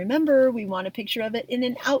exciting. And remember, we want a picture of it in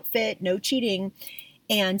an outfit, no cheating.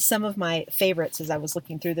 And some of my favorites as I was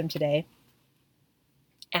looking through them today.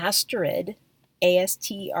 Astrid,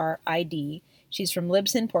 Astrid, she's from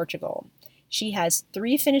Libsyn, Portugal. She has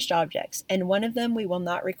 3 finished objects, and one of them we will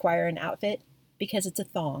not require an outfit because it's a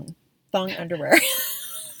thong underwear.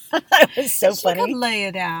 That was so funny. She could lay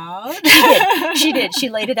it out. She did. She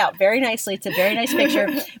laid it out very nicely. It's a very nice picture,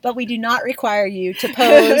 but we do not require you to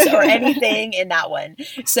pose or anything in that one.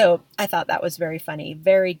 So I thought that was very funny.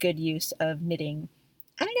 Very good use of knitting.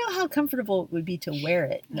 I don't know how comfortable it would be to wear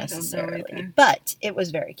it necessarily, but it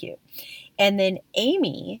was very cute. And then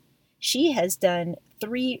Amy, she has done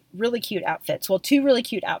 3 really cute outfits. Well, 2 really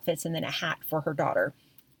cute outfits and then a hat for her daughter.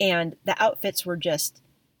 And the outfits were just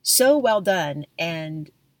so well done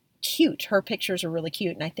and cute. Her pictures are really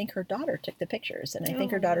cute. And I think her daughter took the pictures. And I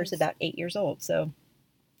think her daughter's about 8 years old. So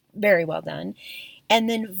very well done. And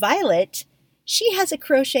then Violet, she has a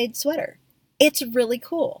crocheted sweater. It's really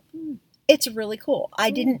cool. It's really cool.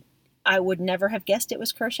 I would never have guessed it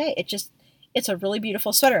was crochet. It's a really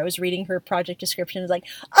beautiful sweater. I was reading her project description. I was like,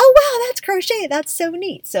 oh, wow, that's crochet. That's so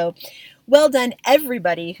neat. So well done,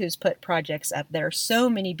 everybody who's put projects up. There are so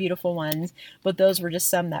many beautiful ones, but those were just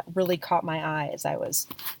some that really caught my eye as I was,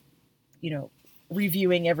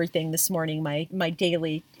 reviewing everything this morning, my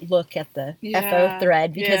daily look at the FO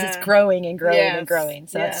thread, because it's growing and growing and growing.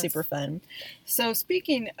 So that's super fun. So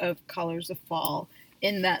speaking of Colors of Fall,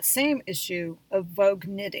 in that same issue of Vogue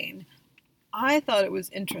Knitting, I thought it was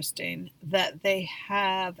interesting that they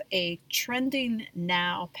have a Trending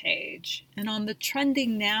Now page. And on the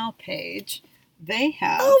Trending Now page, they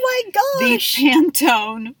have the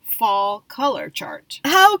Pantone Fall color chart.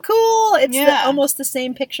 How cool! It's almost the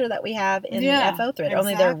same picture that we have in the FO thread,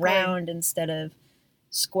 only they're round instead of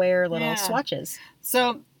square little swatches.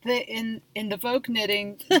 So in the Vogue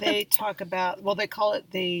Knitting, they talk about, they call it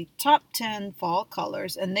the top 10 fall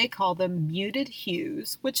colors, and they call them muted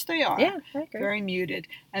hues, which they are. Yeah, I agree. Very muted.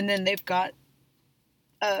 And then they've got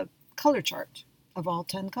a color chart of all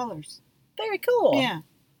 10 colors. Very cool. Yeah.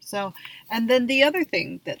 So, and then the other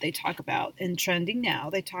thing that they talk about in Trending Now,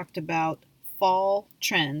 they talked about fall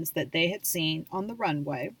trends that they had seen on the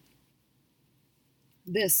runway.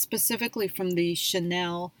 This specifically from the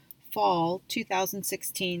Chanel Fall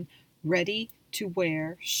 2016 Ready to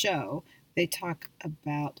Wear show. They talk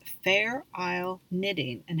about Fair Isle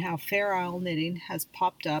knitting and how Fair Isle knitting has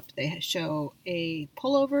popped up. They show a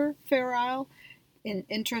pullover Fair Isle, an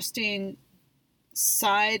interesting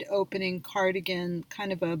side opening cardigan,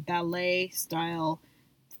 kind of a ballet style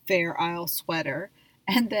Fair Isle sweater,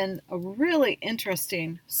 and then a really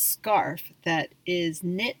interesting scarf that is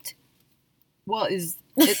knit. It's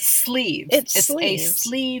sleeves. It's a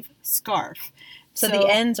sleeve scarf. So the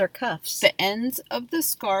ends are cuffs. The ends of the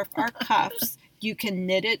scarf are cuffs. You can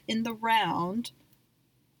knit it in the round.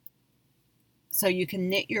 So you can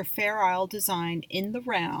knit your Fair Isle design in the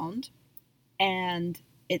round, and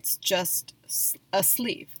it's just a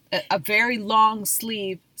sleeve, a very long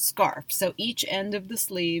sleeve scarf. So each end of the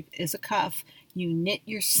sleeve is a cuff. You knit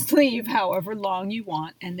your sleeve however long you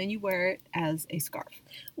want, and then you wear it as a scarf.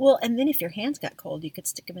 Well, and then if your hands got cold, you could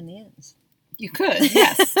stick them in the ends. You could,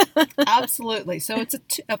 yes, absolutely. So it's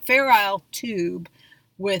a Fair Isle tube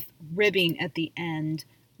with ribbing at the end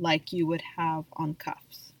like you would have on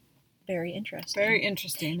cuffs. Very interesting. Very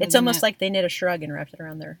interesting. It's almost like they knit a shrug and wrapped it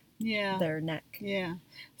around their neck. Yeah.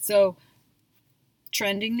 So,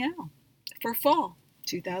 Trending Now for fall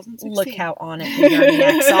Look 2016. how on it the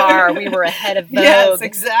Yarniacs are. We were ahead of Vogue. Yes,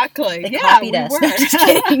 exactly. They Yeah, copied we us. were. No, just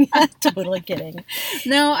kidding. Totally kidding.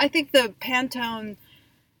 No, I think the Pantone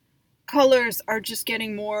colors are just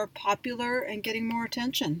getting more popular and getting more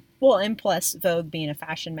attention. Well, and plus Vogue being a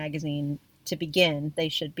fashion magazine to begin, they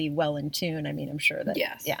should be well in tune. I mean, I'm sure that,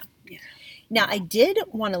 Yes. yeah. Yeah. Now, I did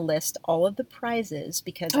want to list all of the prizes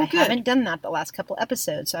because I good. haven't done that the last couple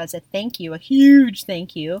episodes. So as a thank you, a huge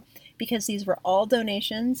thank you, because these were all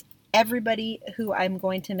donations. Everybody who I'm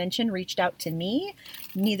going to mention reached out to me.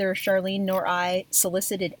 Neither Charlene nor I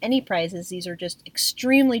solicited any prizes. These are just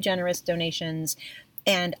extremely generous donations.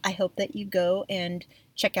 And I hope that you go and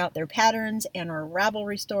check out their patterns and our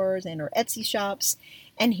Ravelry stores and our Etsy shops.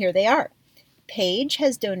 And here they are. Paige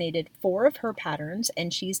has donated 4 of her patterns,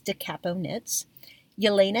 and she's DeCapo Knits.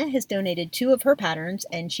 Yelena has donated 2 of her patterns,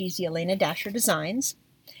 and she's Yelena Dasher Designs.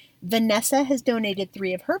 Vanessa has donated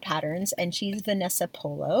 3 of her patterns, and she's Vanessa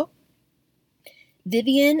Polo.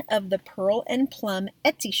 Vivian of the Pearl and Plum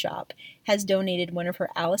Etsy shop has donated 1 of her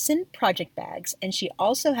Allison project bags, and she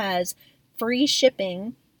also has free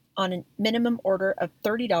shipping on a minimum order of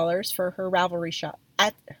 $30 for her Ravelry shop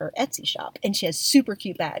at her Etsy shop, and she has super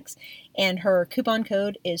cute bags. And her coupon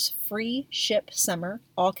code is free ship summer,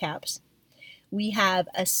 all caps. We have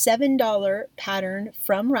a $7 pattern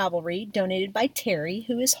from Ravelry donated by Terry,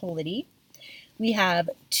 who is Holity. We have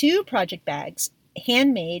 2 project bags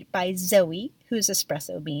handmade by Zoe, who is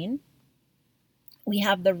Espresso Bean. We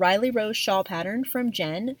have the Riley Rose shawl pattern from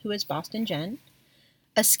Jen, who is Boston Jen.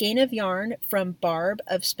 A skein of yarn from Barb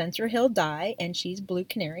of Spencer Hill Dye, and she's Blue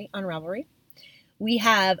Canary on Ravelry. We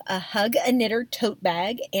have a Hug a Knitter tote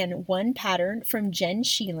bag and 1 pattern from Jen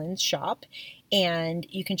Sheelan's shop, and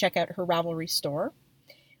you can check out her Ravelry store.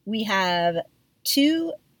 We have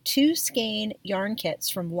two skein yarn kits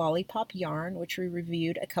from Lollipop Yarn, which we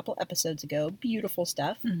reviewed a couple episodes ago. Beautiful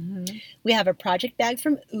stuff. Mm-hmm. We have a project bag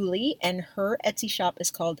from Uli, and her Etsy shop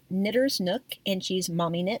is called Knitter's Nook, and she's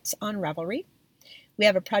Mommy Knits on Ravelry. We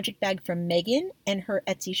have a project bag from Megan, and her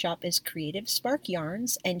Etsy shop is Creative Spark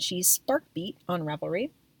Yarns, and she's Sparkbeat on Ravelry.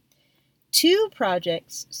 2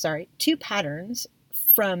 patterns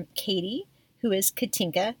from Katie, who is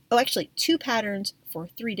Katinka. Oh, actually, 2 patterns for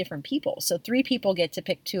 3 different people. So 3 people get to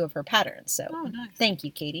pick 2 of her patterns. So nice. Thank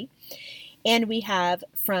you, Katie. And we have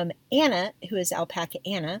from Anna, who is Alpaca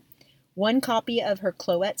Anna, 1 copy of her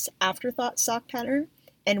Cloette's Afterthought sock pattern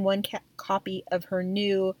and 1 copy of her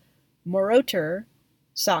new Moroter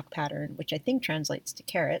sock pattern, which I think translates to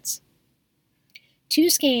carrots. 2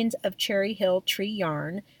 skeins of Cherry Hill Tree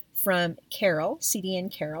yarn from Carol,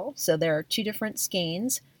 CDN Carol. So there are 2 different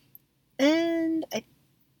skeins. And I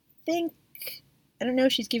don't know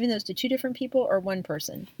if she's giving those to 2 different people or 1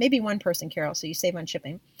 person. Maybe 1 person, Carol, so you save on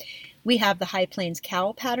shipping. We have the High Plains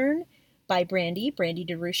Cowl pattern by Brandy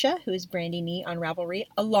DeRusha, who is Brandy Me on Ravelry,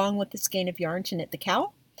 along with the skein of yarn to knit the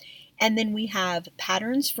cowl. And then we have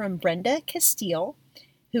patterns from Brenda Castile,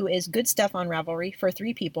 who is Good Stuff on Ravelry for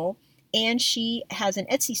 3 people. And she has an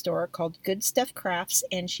Etsy store called Good Stuff Crafts,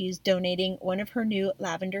 and she's donating 1 of her new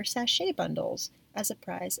lavender sachet bundles as a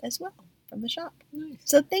prize as well from the shop. Nice.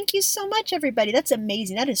 So thank you so much, everybody. That's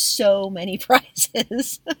amazing. That is so many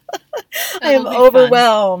prizes. I am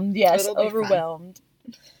overwhelmed. Yes, overwhelmed.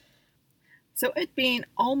 So it being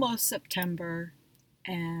almost September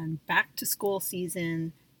and back to school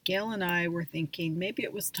season, Gail and I were thinking maybe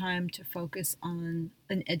it was time to focus on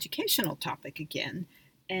an educational topic again,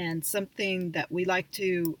 and something that we like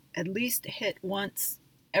to at least hit once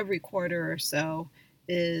every quarter or so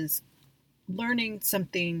is learning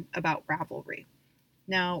something about Ravelry.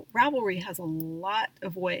 Now, Ravelry has a lot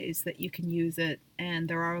of ways that you can use it, and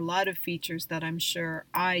there are a lot of features that I'm sure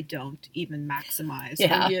I don't even maximize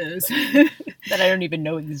or use. That I don't even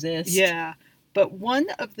know exist. Yeah, but one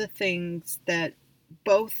of the things that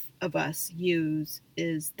both of us use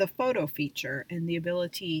is the photo feature and the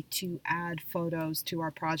ability to add photos to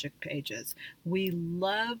our project pages. We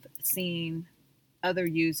love seeing other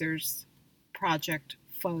users' project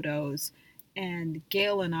photos, and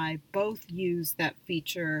Gail and I both use that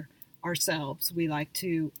feature ourselves. We like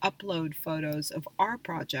to upload photos of our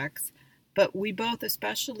projects, but we both,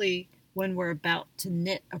 especially when we're about to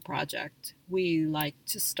knit a project, we like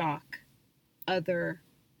to stalk other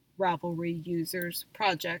Ravelry users'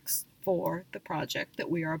 projects for the project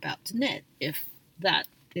that we are about to knit, if that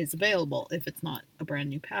is available, if it's not a brand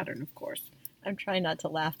new pattern, of course. I'm trying not to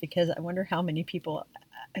laugh because I wonder how many people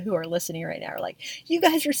who are listening right now are like, you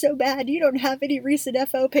guys are so bad. You don't have any recent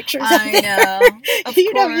FO pictures I up there. know.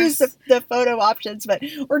 You don't use the photo options, but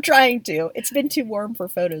we're trying to. It's been too warm for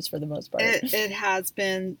photos for the most part. It has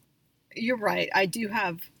been. You're right. I do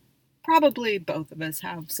have probably both of us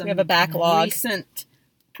have We have some a backlog. recent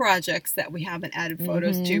projects that we haven't added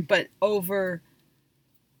photos to, Mm-hmm. but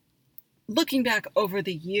looking back over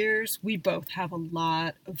the years, we both have a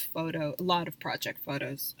lot of project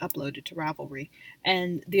photos uploaded to Ravelry,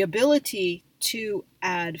 and the ability to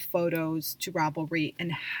add photos to Ravelry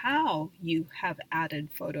and how you have added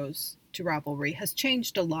photos to Ravelry has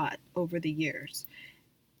changed a lot over the years.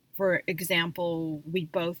 For example, we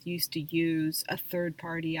both used to use a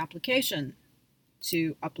third-party application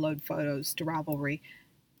to upload photos to Ravelry.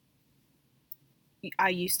 I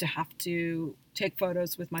used to have to take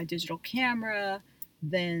photos with my digital camera,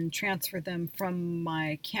 then transfer them from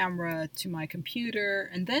my camera to my computer,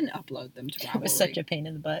 and then upload them to It was such Ravelry. a pain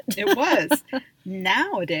in the butt. It was.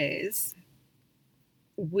 Nowadays,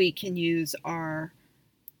 we can use our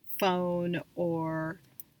phone or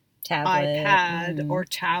Tablet. iPad Mm-hmm. or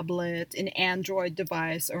tablet, an Android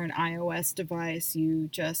device or an iOS device. You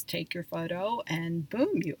just take your photo and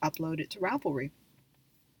boom, you upload it to Ravelry.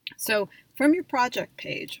 So, from your project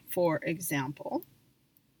page, for example,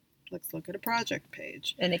 let's look at a project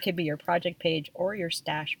page. And it could be your project page or your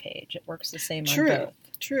stash page. It works the same on True, both.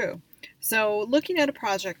 true. So, looking at a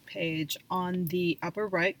project page, on the upper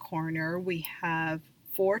right corner, we have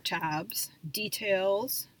 4 tabs: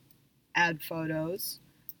 details, add photos,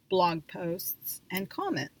 blog posts, and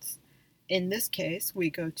comments. In this case, we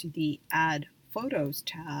go to the Add Photos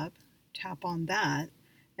tab, tap on that,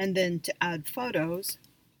 and then to add photos,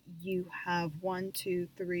 you have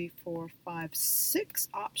 6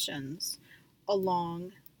 options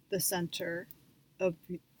along the center of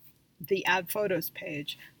the Add Photos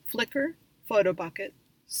page: Flickr, Photo Bucket,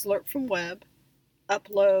 Slurp from Web,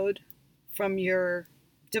 Upload from your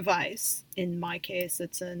device. In my case,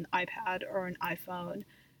 it's an iPad or an iPhone.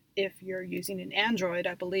 If you're using an Android,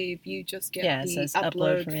 I believe you just get Yeah, it the says upload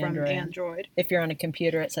upload from from Android. Android. If you're on a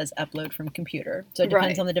computer, it says upload from computer. So it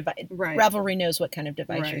depends Right, on the device. right, Ravelry knows what kind of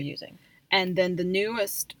device you're right. using. And then the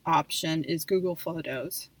newest option is Google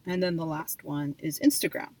Photos. And then the last one is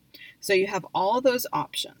Instagram. So you have all of those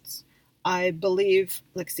options. I believe,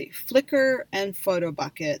 let's see, Flickr and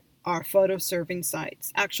PhotoBucket are photo serving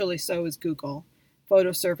sites. Actually, so is Google,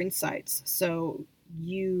 photo serving sites. So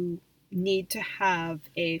you need to have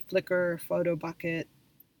a Flickr, PhotoBucket,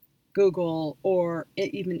 Google, or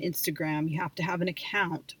even Instagram. You have to have an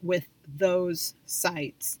account with those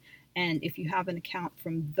sites. And if you have an account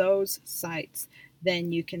from those sites,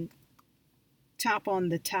 then you can tap on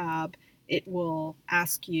the tab. It will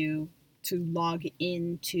ask you to log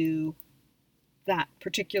into that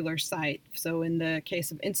particular site. So in the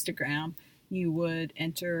case of Instagram, you would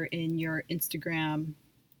enter in your Instagram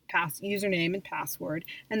username and password,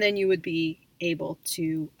 and then you would be able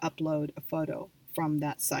to upload a photo from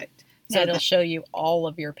that site. Yeah, So it'll show you all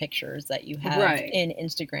of your pictures that you have right, in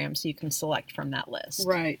Instagram, so you can select from that list.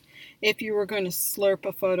 right. If you were going to slurp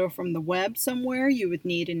a photo from the web somewhere, you would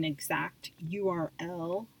need an exact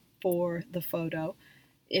URL for the photo.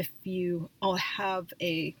 If you have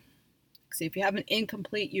if you have an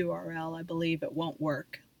incomplete URL, I believe it won't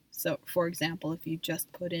work. So, for example, if you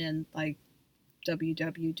just put in like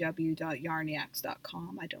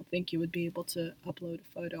www.yarniacs.com, I don't think you would be able to upload a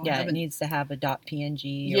photo. Yeah, it needs to have a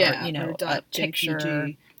 .png Yeah, or or a picture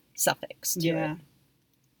 .jpg. suffix to Yeah, it.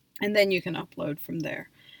 and then you can upload from there.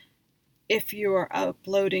 If you are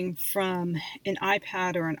uploading from an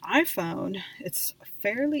iPad or an iPhone, it's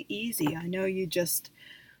fairly easy. I know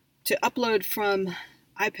to upload from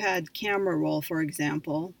iPad camera roll, for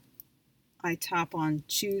example, I tap on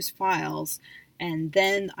choose files, and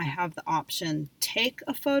then I have the option take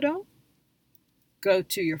a photo, go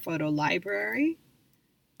to your photo library.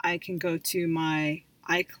 I can go to my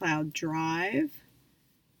iCloud Drive,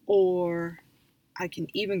 or I can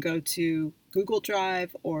even go to Google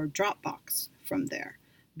Drive or Dropbox from there.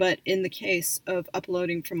 But in the case of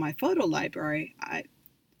uploading from my photo library,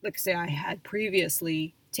 like say I had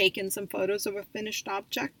previously taken some photos of a finished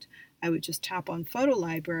object, I would just tap on Photo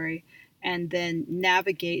Library and then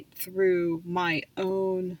navigate through my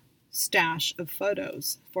own stash of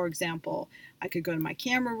photos. For example, I could go to my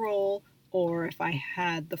camera roll, or if I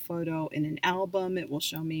had the photo in an album, it will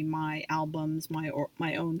show me my albums, my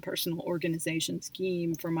own personal organization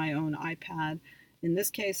scheme for my own iPad. In this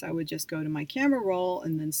case, I would just go to my camera roll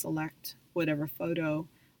and then select whatever photo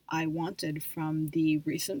I wanted from the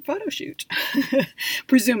recent photo shoot,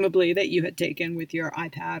 presumably that you had taken with your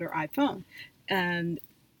iPad or iPhone. And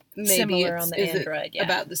maybe Similar on the is it Android, yeah.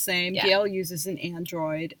 about the same? Yeah. Gail uses an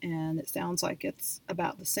Android, and it sounds like it's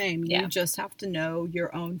about the same. Yeah. You just have to know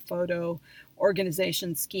your own photo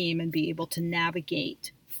organization scheme and be able to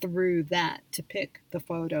navigate through that to pick the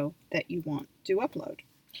photo that you want to upload.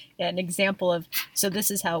 Yeah, an example of, so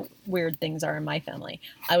this is how weird things are in my family.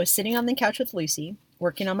 I was sitting on the couch with Lucy,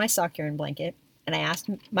 working on my sock yarn blanket, and I asked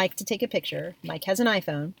Mike to take a picture. Mike has an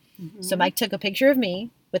iPhone. So Mm-hmm. Mike took a picture of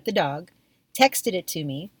me with the dog, texted it to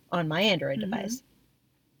me on my Android Mm-hmm. device.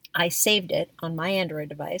 I saved it on my Android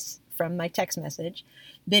device from my text message,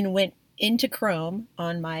 then went into Chrome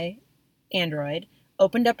on my Android,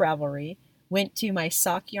 opened up Ravelry, went to my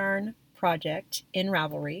sock yarn project in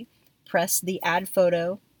Ravelry, pressed the add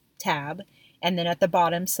photo tab, and then at the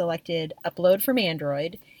bottom selected upload from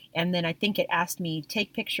Android. And then I think it asked me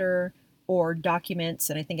take picture or documents.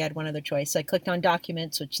 And I think I had one other choice. So I clicked on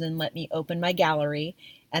documents, which then let me open my gallery.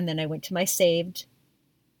 And then I went to my saved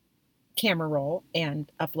camera roll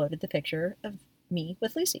and uploaded the picture of me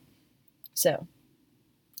with Lucy. So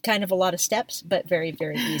kind of a lot of steps, but very,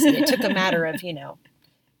 very easy. It took a matter of,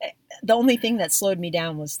 the only thing that slowed me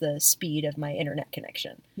down was the speed of my internet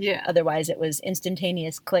connection. Yeah. Otherwise, it was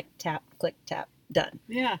instantaneous click, tap, done.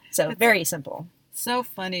 Yeah. So It's very simple. so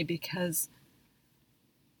funny because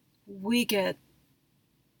we get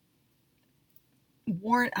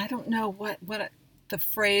warned. I don't know what the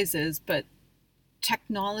phrase is, but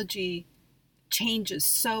technology changes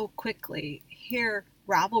so quickly. Here,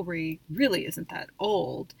 Ravelry really isn't that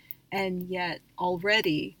old, and yet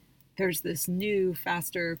already there's this new,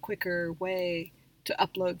 faster, quicker way to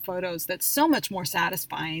upload photos that's so much more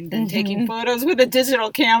satisfying than taking photos with a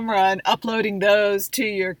digital camera and uploading those to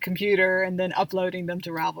your computer and then uploading them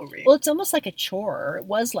to Ravelry. Well, it's almost like a chore. It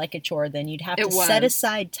was like a chore. Then you'd have It to set was.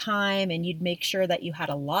 aside time and you'd make sure that you had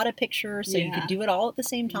a lot of pictures so you could Yeah. do it all at the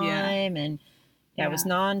same Yeah. time. And yeah, it was Yeah.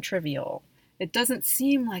 non-trivial. It doesn't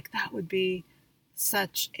seem like that would be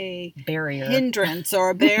such a Barrier. hindrance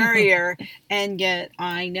or a barrier. And yet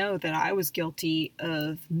I know that I was guilty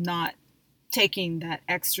of not taking that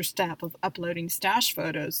extra step of uploading stash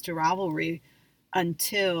photos to Ravelry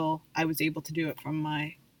until I was able to do it from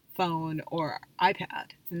my phone or iPad.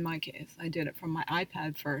 In my case, I did it from my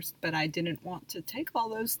iPad first, but I didn't want to take all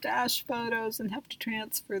those stash photos and have to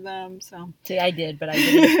transfer them. So See, I did, but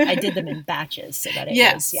I did them in batches so that it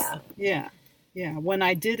yes, was, yeah. When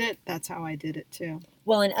I did it, that's how I did it too.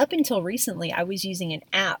 Well, and up until recently, I was using an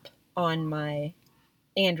app on my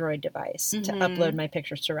Android device to upload my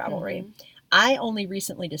pictures to Ravelry. I only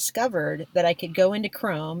recently discovered that I could go into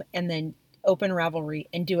Chrome and then open Ravelry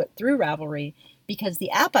and do it through Ravelry because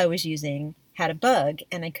the app I was using had a bug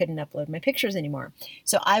and I couldn't upload my pictures anymore.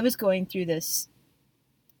 So I was going through this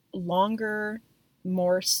longer,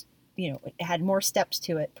 more, it had more steps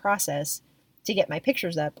to it process to get my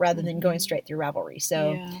pictures up rather than going straight through Ravelry.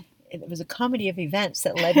 So it was a comedy of events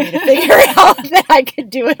that led me to figure out that I could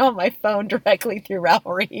do it on my phone directly through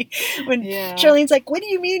Ravelry. When Charlene's like, what do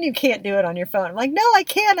you mean you can't do it on your phone? I'm like, no, I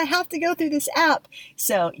can't. I have to go through this app.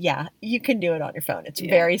 So yeah, you can do it on your phone. It's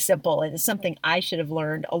very simple. And it's something I should have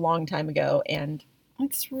learned a long time ago. And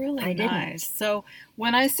it's really I nice. didn't. So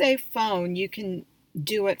when I say phone, you can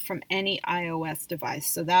do it from any iOS device.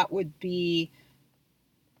 So that would be,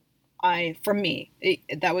 for me,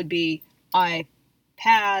 that would be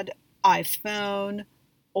iPad, iPhone,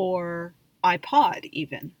 or iPod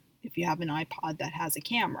even. If you have an iPod that has a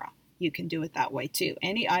camera, you can do it that way too.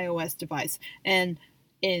 Any iOS device. And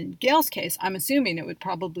in Gail's case, I'm assuming it would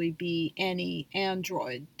probably be any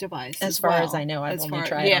Android device as far as I know. I've only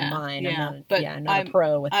tried on mine. I'm not a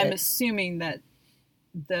pro with it. I'm assuming that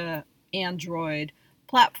the Android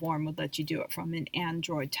platform would let you do it from an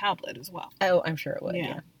Android tablet as well. Oh, I'm sure it would.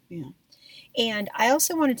 Yeah. And I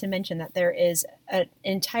also wanted to mention that there is an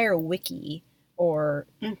entire wiki or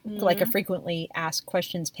like a frequently asked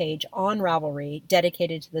questions page on Ravelry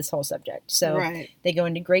dedicated to this whole subject. So they go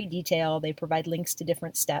into great detail. They provide links to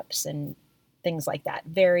different steps and things like that.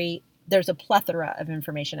 There's a plethora of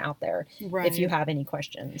information out there if you have any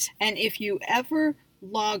questions. And if you ever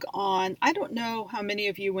log on, I don't know how many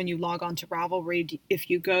of you, when you log on to Ravelry, if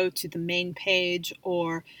you go to the main page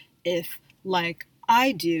or if, like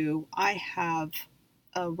I do, I have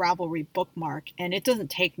a Ravelry bookmark and it doesn't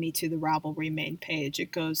take me to the Ravelry main page.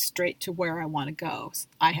 It goes straight to where I want to go.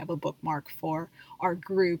 I have a bookmark for our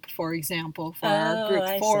group, for example, for our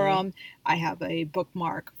group forum. I have a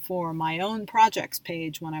bookmark for my own projects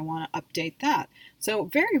page when I want to update that. So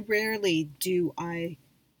very rarely do I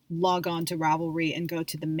log on to Ravelry and go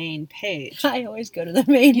to the main page. I always go to the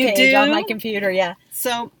main page on my computer, yeah.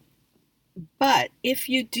 So, but if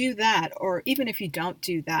you do that, or even if you don't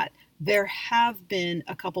do that, there have been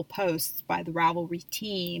a couple posts by the Ravelry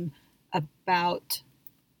team about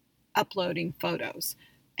uploading photos.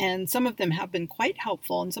 And some of them have been quite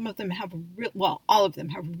helpful, and some of them have, all of them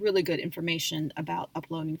have really good information about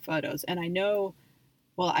uploading photos. And I know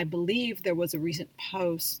well, I believe there was a recent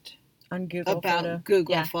post On Google Photo. about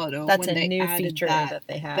Google Yeah. Photo That's when a they new added feature that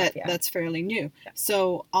they have. Yeah. that's fairly new. Yeah.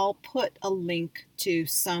 So I'll put a link to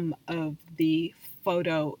some of the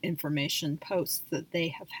photo information posts that they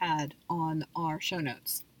have had on our show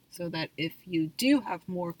notes, so that if you do have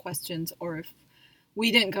more questions, or if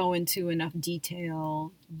we didn't go into enough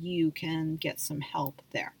detail, you can get some help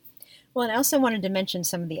there. Well, and I also wanted to mention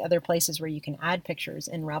some of the other places where you can add pictures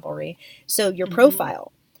in Ravelry. So your Mhm.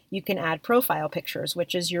 profile, you can add profile pictures,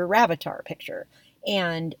 which is your Ravatar picture.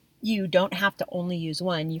 And you don't have to only use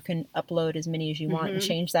one. You can upload as many as you want and Mhm.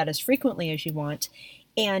 change that as frequently as you want.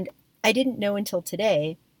 And I didn't know until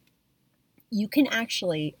today, you can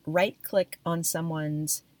actually right click on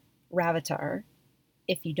someone's Ravatar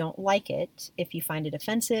if you don't like it, if you find it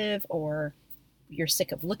offensive or you're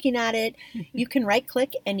sick of looking at it, you can right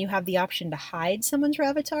click and you have the option to hide someone's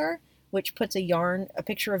Ravatar, which puts a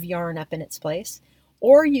picture of yarn up in its place.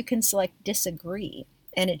 Or you can select disagree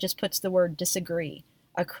and it just puts the word disagree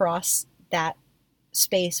across that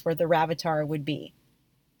space where the Ravatar would be.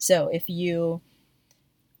 So if you,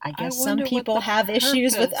 I I guess some wonder what people the have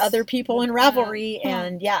issues with other purpose people of in that. Ravelry,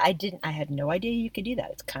 and yeah, I had no idea you could do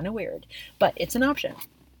that. It's kind of weird, but it's an option.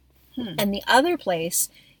 Hmm. And the other place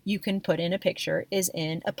you can put in a picture is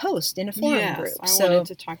in a post in a forum Yes, group. I wanted So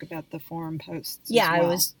to talk about the forum posts yeah, as I well.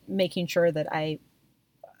 was making sure that I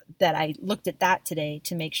looked at that today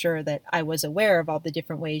to make sure that I was aware of all the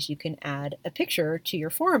different ways you can add a picture to your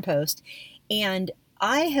forum post. And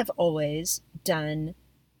I have always done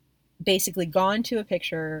basically gone to a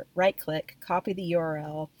picture, right click, copy the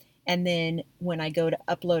URL, and then when I go to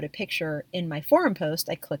upload a picture in my forum post,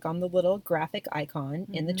 I click on the little graphic icon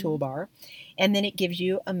in the toolbar, and then it gives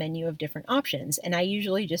you a menu of different options. And I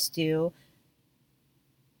usually just do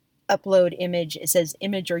upload image. It says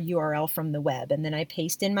image or URL from the web, and then I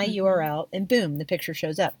paste in my URL, and boom, the picture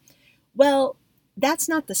shows up. Well, that's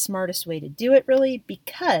not the smartest way to do it, really,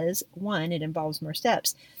 because one, it involves more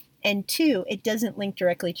steps, and two, it doesn't link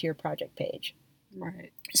directly to your project page.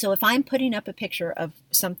 Right. So if I'm putting up a picture of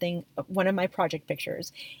something, one of my project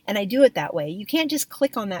pictures, and I do it that way, you can't just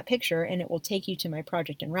click on that picture and it will take you to my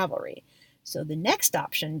project in Ravelry. So the next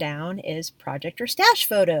option down is project or stash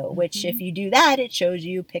photo, which if you do that, it shows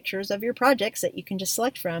you pictures of your projects that you can just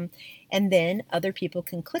select from, and then other people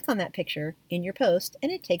can click on that picture in your post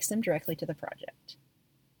and it takes them directly to the project.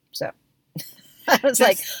 So I was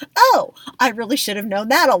like, oh, I really should have known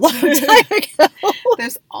that a long time ago.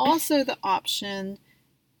 There's also the option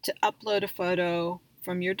to upload a photo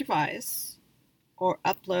from your device or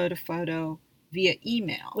upload a photo via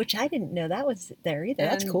email. Which I didn't know that was there either.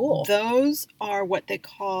 That's And cool. those are what they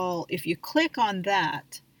call, if you click on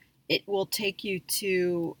that, it will take you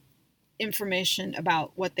to information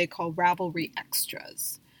about what they call Ravelry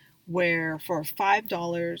Extras, where for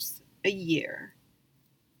 $5 a year,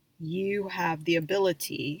 you have the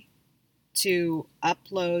ability to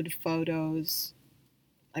upload photos,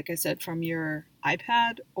 like I said, from your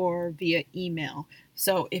iPad or via email.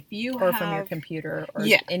 So if you or from your computer or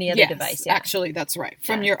any other yes, device. Yeah. Actually, that's right.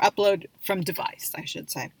 From your upload from device, I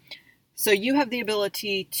should say. So you have the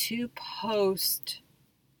ability to post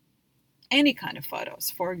any kind of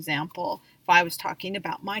photos. For example, if I was talking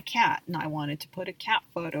about my cat and I wanted to put a cat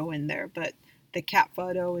photo in there, but the cat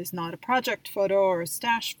photo is not a project photo or a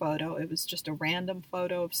stash photo, it was just a random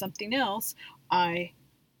photo of something else, I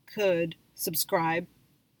could subscribe.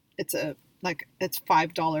 It's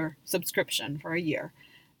 $5 subscription for a year,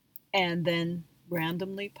 and then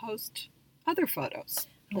randomly post other photos.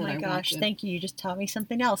 Oh my gosh, thank you. You just taught me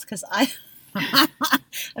something else because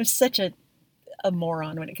I'm such a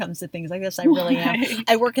moron when it comes to things like this. I really am.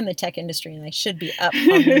 I work in the tech industry and I should be up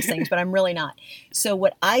on these things, but I'm really not. So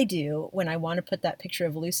what I do when I want to put that picture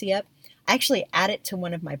of Lucy up, I actually add it to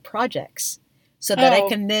one of my projects so that I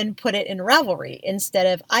can then put it in Ravelry instead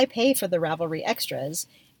of I pay for the Ravelry extras,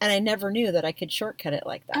 and I never knew that I could shortcut it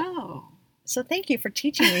like that. Oh. So thank you for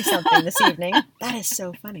teaching me something this evening. That is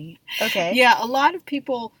so funny. Okay. Yeah, a lot of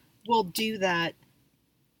people will do that,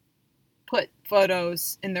 put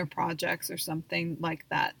photos in their projects or something like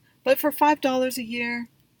that. But for $5 a year,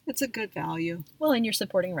 it's a good value. Well, and you're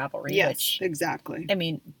supporting Ravelry. Yes, which, exactly. I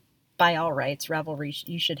mean, by all rights, Ravelry,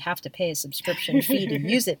 you should have to pay a subscription fee to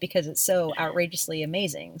use it because it's so outrageously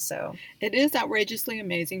amazing. So it is outrageously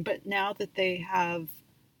amazing, but now that they have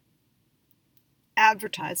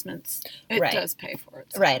advertisements, it does pay for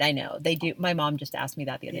it. So. Right, I know. They do. My mom just asked me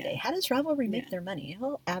that the other day. How does Ravelry make their money?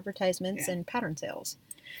 Well, advertisements and pattern sales.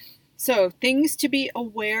 So things to be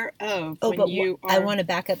aware of when you are... I want to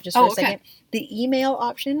back up just for a second. The email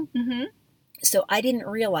option. So I didn't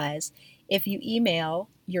realize if you email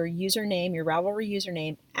your username, your Ravelry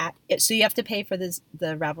username at it. So you have to pay for the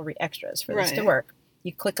Ravelry extras for this to work.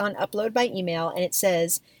 You click on upload by email and it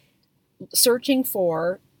says searching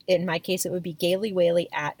for, in my case, it would be Gaily Whaley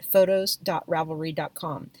at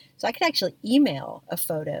photos.ravelry.com. So I could actually email a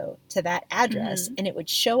photo to that address and it would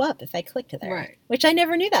show up if I clicked there, which I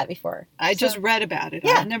never knew that before. I just read about it.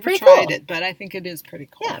 Yeah, I've never tried it, but I think it is pretty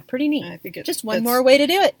cool. Yeah, pretty neat. I think it's just one more way to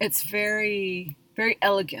do it. It's very, very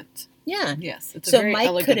elegant. Yeah. Yes. It's so a very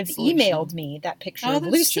Mike could have solution. emailed me that picture of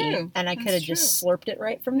Lucy, and I could have just slurped it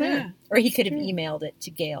right from there. Yeah, or he could have emailed it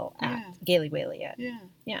to Gail at Gaily Whaley at.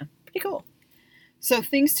 Yeah. Pretty cool. So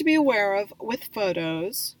things to be aware of with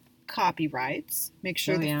photos: copyrights. Make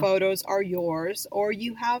sure the photos are yours, or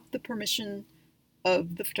you have the permission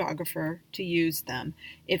of the photographer to use them.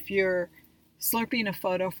 If you're slurping a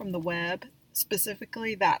photo from the web,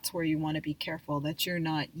 specifically, that's where you want to be careful that you're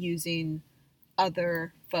not using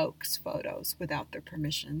other folks' photos without their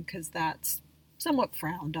permission, because that's somewhat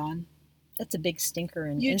frowned on. That's a big stinker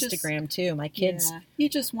in Instagram too. My kids, you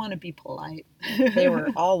just want to be polite. They were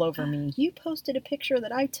all over me. You posted a picture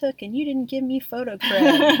that I took and you didn't give me photo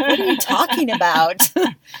cred. What are you talking about?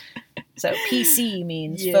 So PC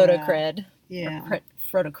means photo cred.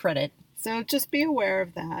 Photo credit. So just be aware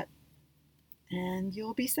of that and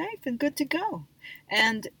you'll be safe and good to go.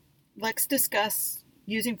 And let's discuss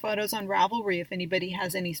using photos on Ravelry. If anybody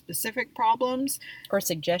has any specific problems or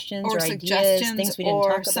suggestions or ideas, things we didn't talk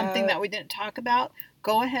about, or something that we didn't talk about,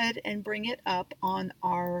 go ahead and bring it up on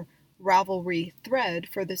our Ravelry thread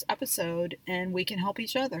for this episode and we can help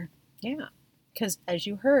each other. Yeah. Because as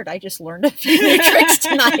you heard, I just learned a few new tricks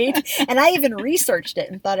tonight and I even researched it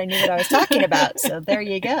and thought I knew what I was talking about. So there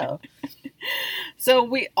you go. So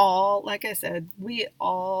we all, like I said,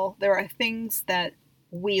 there are things that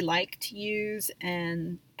we like to use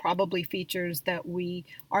and probably features that we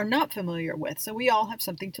are not familiar with. So we all have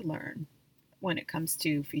something to learn when it comes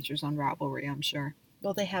to features on Ravelry, I'm sure.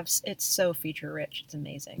 Well, it's so feature rich. It's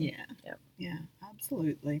amazing. Yeah,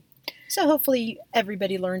 absolutely. So hopefully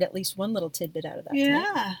everybody learned at least one little tidbit out of that.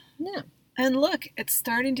 Yeah. Yeah. And look, it's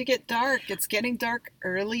starting to get dark. It's getting dark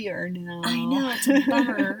earlier now. I know. It's a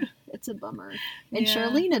bummer. It's a bummer. And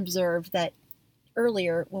Charlene observed that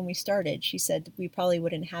earlier when we started, she said we probably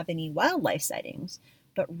wouldn't have any wildlife sightings,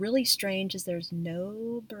 but really strange is there's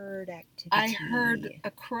no bird activity. I heard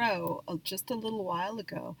a crow just a little while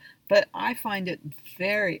ago, but I find it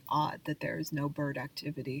very odd that there is no bird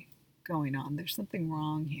activity going on. There's something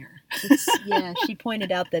wrong here. She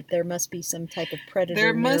pointed out that there must be some type of predator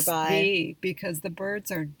nearby. There must be, because the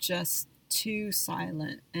birds are just too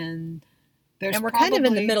silent, and we're kind of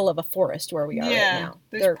in the middle of a forest where we are right now.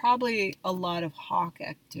 There's probably a lot of hawk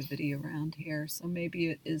activity around here, so maybe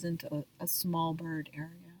it isn't a small bird area.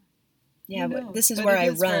 Yeah, but this is where I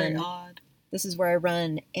run. Very odd. This is where I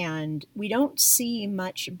run, and we don't see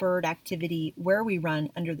much bird activity where we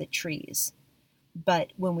run under the trees.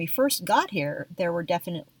 But when we first got here, there were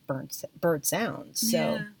definite bird sounds.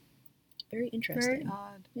 So very interesting. Very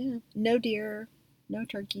odd. Yeah. No deer. No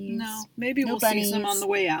turkeys. No, maybe we'll see some on the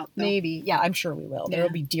way out, though. Maybe. Yeah, I'm sure we will. There will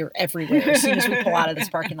be deer everywhere. As soon as we pull out of this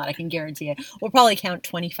parking lot, I can guarantee it. We'll probably count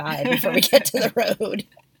 25 before we get to the road.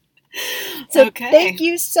 So thank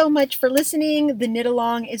you so much for listening. The Knit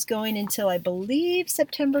Along is going until, I believe,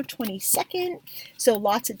 September 22nd. So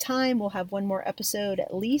lots of time. We'll have one more episode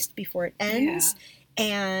at least before it ends. Yeah.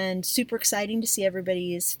 And super exciting to see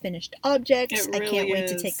everybody's finished objects. It really I can't wait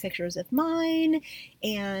is. to take pictures of mine.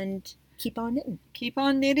 And keep on knitting. Keep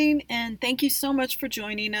on knitting, and thank you so much for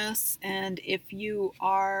joining us. And if you've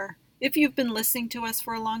been listening to us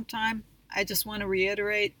for a long time, I just want to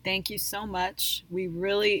reiterate, thank you so much. We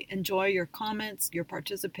really enjoy your comments, your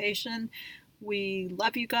participation. We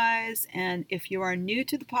love you guys, and if you are new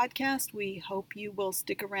to the podcast, we hope you will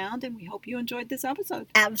stick around, and we hope you enjoyed this episode.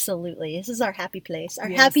 Absolutely. This is our happy place. Our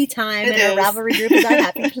happy time, and our Ravelry group is our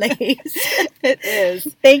happy place. It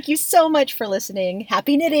is. Thank you so much for listening.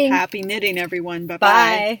 Happy knitting. Happy knitting, everyone.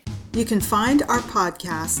 Bye-bye. Bye. You can find our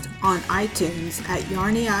podcast on iTunes at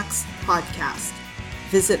Yarniacs Podcast.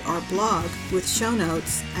 Visit our blog with show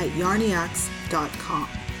notes at yarniacs.com.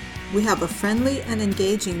 We have a friendly and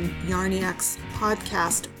engaging Yarniacs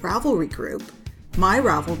podcast Ravelry group. My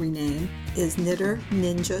Ravelry name is Knitter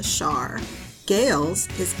Ninja Shar. Gail's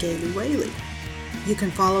is Gaily Whaley. You can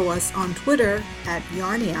follow us on Twitter at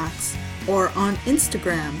Yarniacs or on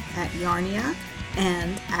Instagram at Yarniac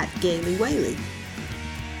and at Gaily Whaley.